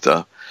be with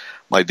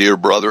my dear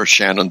brother,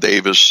 Shannon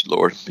Davis,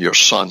 Lord, your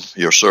son,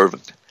 your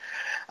servant.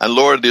 And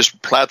Lord, this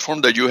platform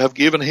that you have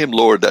given him,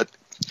 Lord, that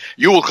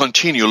you will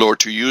continue,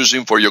 Lord, to use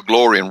him for your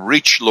glory and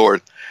reach,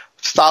 Lord,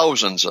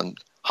 thousands and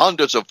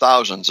hundreds of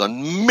thousands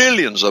and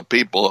millions of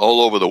people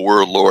all over the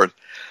world, Lord,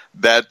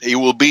 that it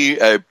will be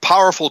a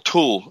powerful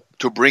tool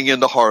to bring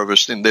in the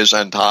harvest in this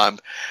end time.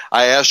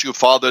 I ask you,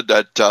 Father,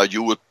 that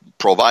you would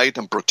provide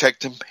and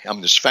protect him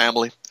and his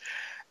family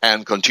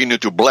and continue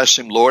to bless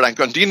him, Lord, and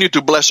continue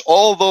to bless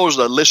all those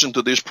that listen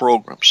to these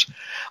programs.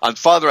 And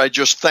Father, I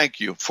just thank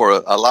you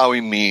for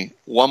allowing me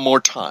one more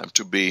time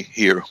to be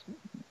here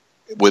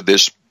with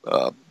this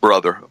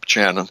brother of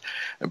Shannon,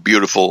 a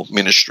beautiful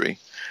ministry.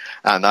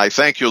 And I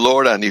thank you,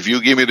 Lord, and if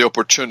you give me the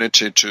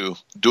opportunity to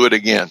do it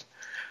again,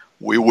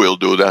 we will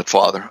do that,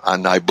 Father.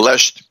 And I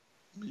bless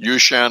you,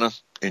 Shannon,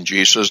 in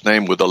Jesus'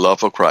 name with the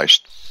love of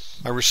Christ.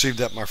 I received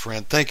that, my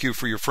friend. Thank you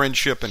for your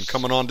friendship and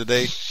coming on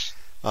today.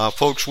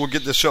 Folks, we'll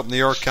get this up in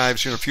the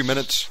archives in a few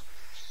minutes.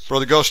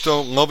 Brother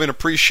Augusto, love and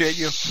appreciate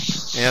you,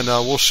 and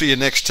we'll see you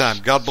next time.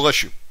 God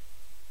bless you.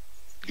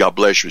 God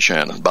bless you,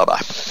 Shannon.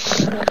 Bye-bye.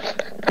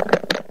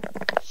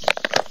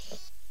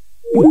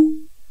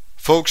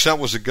 Folks, that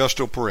was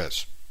Augusto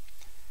Perez.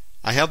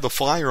 I have the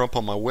flyer up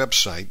on my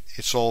website.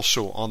 It's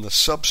also on the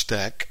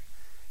Substack.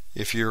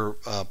 If you're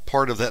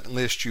part of that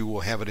list, you will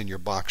have it in your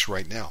box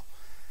right now.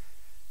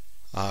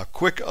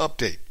 Quick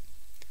update.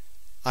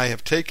 I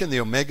have taken the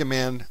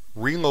Omegaman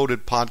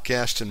Reloaded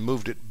podcast and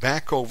moved it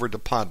back over to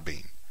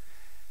Podbean.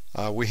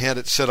 We had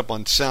it set up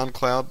on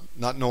SoundCloud,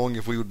 not knowing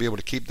if we would be able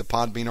to keep the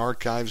Podbean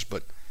archives,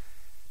 but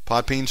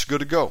Podbean's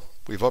good to go.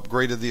 We've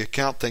upgraded the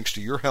account thanks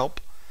to your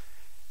help,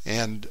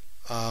 and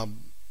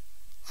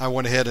I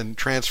went ahead and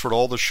transferred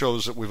all the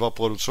shows that we've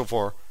uploaded so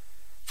far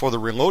for the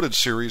Reloaded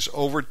series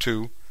over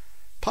to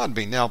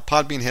Podbean. Now,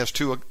 Podbean has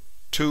two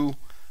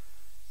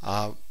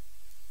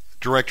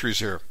directories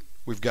here.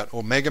 We've got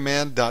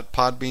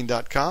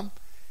omegaman.podbean.com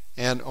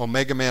and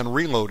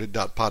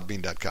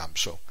omegamanreloaded.podbean.com.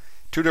 So,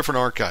 two different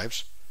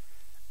archives,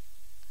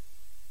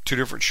 two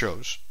different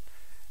shows.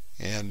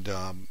 And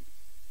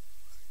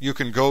you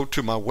can go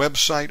to my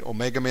website,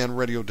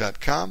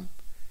 omegamanradio.com,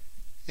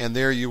 and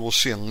there you will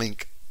see a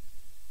link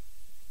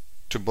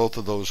to both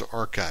of those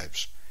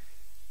archives.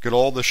 Get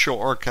all the show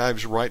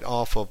archives right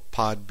off of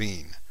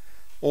Podbean.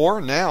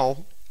 Or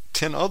now,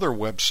 10 other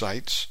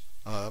websites,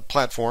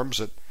 platforms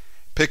that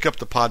pick up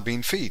the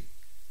Podbean feed.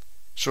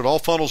 So it all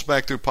funnels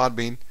back through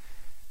Podbean,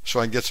 so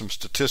I can get some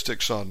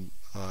statistics on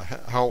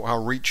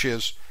how reach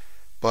is.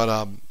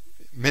 But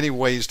many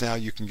ways now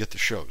you can get the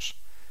shows.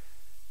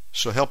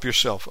 So help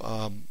yourself.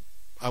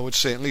 I would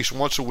say at least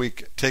once a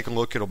week, take a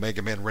look at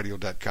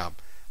OmegaManRadio.com.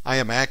 I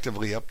am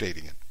actively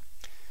updating it.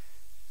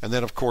 And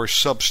then, of course,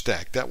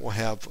 Substack. That will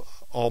have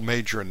all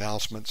major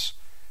announcements.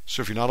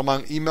 So if you're not on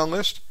my email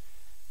list,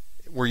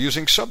 we're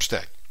using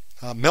Substack.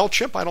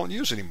 MailChimp, I don't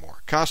use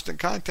anymore. Constant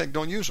Contact,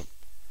 don't use them.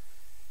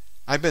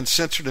 I've been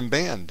censored and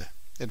banned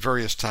at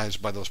various times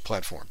by those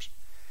platforms.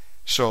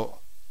 So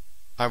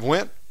I've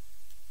went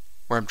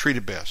where I'm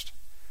treated best,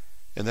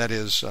 and that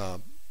is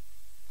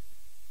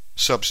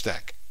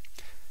Substack.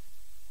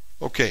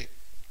 Okay.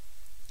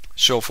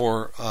 So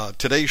for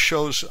today's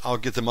shows, I'll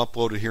get them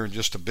uploaded here in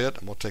just a bit,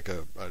 and we'll take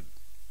a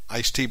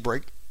iced tea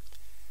break.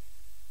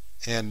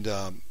 And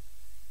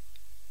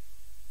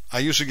I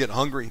usually get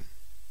hungry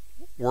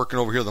working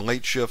over here the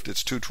late shift.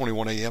 It's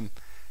 2:21 a.m.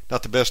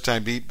 Not the best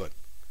time to eat, but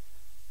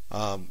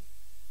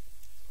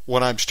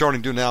what I'm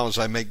starting to do now is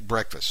I make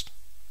breakfast.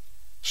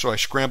 So I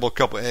scramble a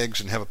couple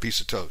eggs and have a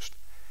piece of toast.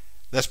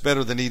 That's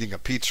better than eating a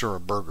pizza or a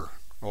burger.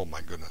 Oh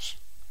my goodness.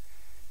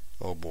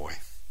 Oh boy.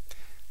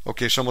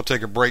 Okay, so I'm going to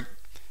take a break.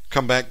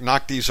 Come back,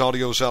 knock these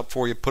audios out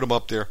for you, put them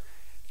up there,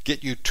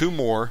 get you 2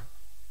 more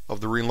of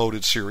the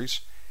Reloaded series.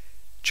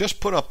 Just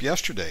put up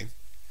yesterday,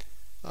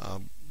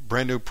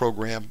 brand new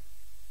program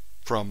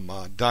from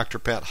Dr.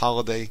 Pat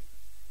Holliday.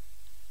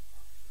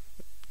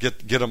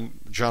 Get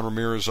them, John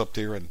Ramirez up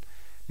there, and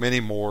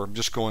many more. I'm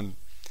just going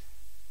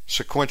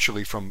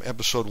sequentially from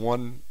episode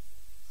 1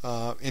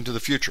 into the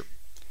future.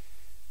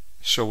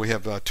 So we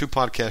have 2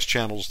 podcast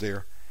channels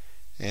there,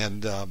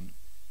 and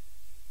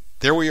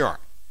there we are.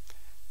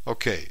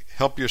 Okay,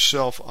 help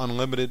yourself,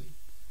 unlimited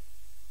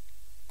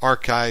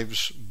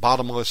archives,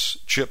 bottomless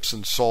chips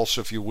and salsa,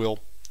 if you will,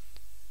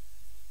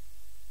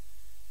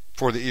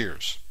 for the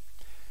ears.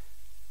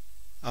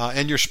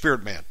 And your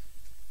spirit man.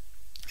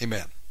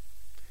 Amen.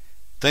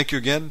 Thank you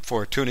again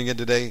for tuning in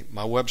today.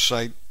 My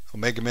website,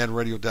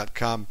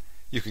 OmegaManRadio.com.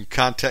 You can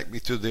contact me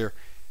through there.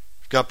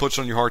 If God puts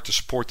on your heart to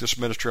support this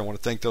ministry, I want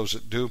to thank those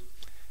that do.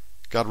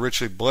 God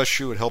richly bless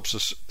you. It helps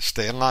us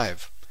stay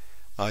alive.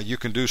 You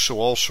can do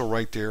so also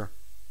right there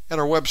at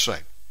our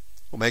website,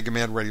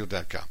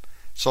 OmegaManRadio.com.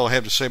 That's all I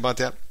have to say about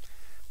that.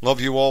 Love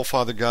you all,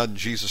 Father God, in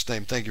Jesus'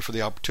 name. Thank you for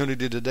the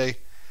opportunity today.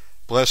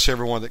 Bless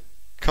everyone that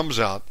comes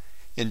out.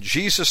 In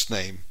Jesus'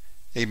 name,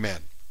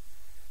 Amen.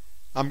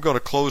 I'm going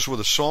to close with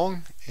a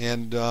song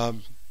and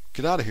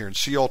get out of here and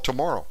see y'all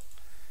tomorrow.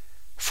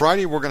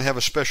 Friday, we're going to have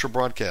a special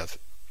broadcast.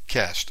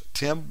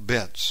 Tim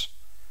Bentz,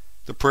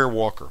 the prayer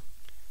walker,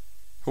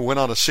 who went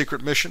on a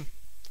secret mission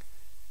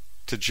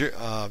to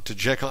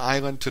Jekyll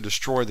Island to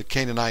destroy the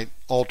Canaanite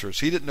altars.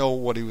 He didn't know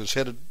what he was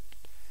headed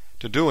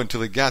to do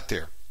until he got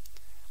there.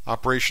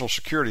 Operational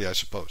security, I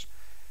suppose.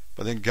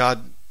 But then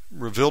God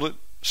revealed it,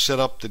 set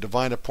up the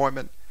divine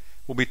appointment.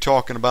 We'll be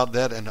talking about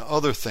that and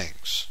other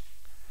things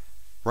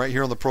right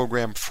here on the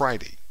program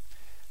Friday.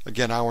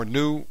 Again, our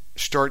new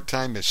start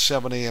time is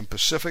 7 a.m.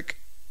 Pacific,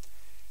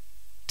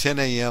 10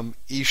 a.m.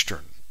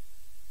 Eastern.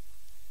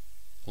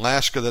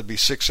 Alaska, that'd be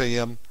 6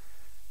 a.m.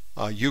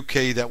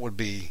 UK, that would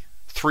be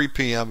 3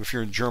 p.m. If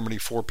you're in Germany,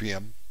 4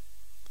 p.m.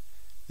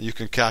 You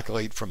can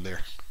calculate from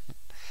there.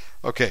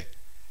 Okay.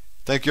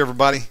 Thank you,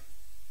 everybody.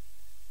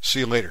 See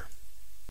you later.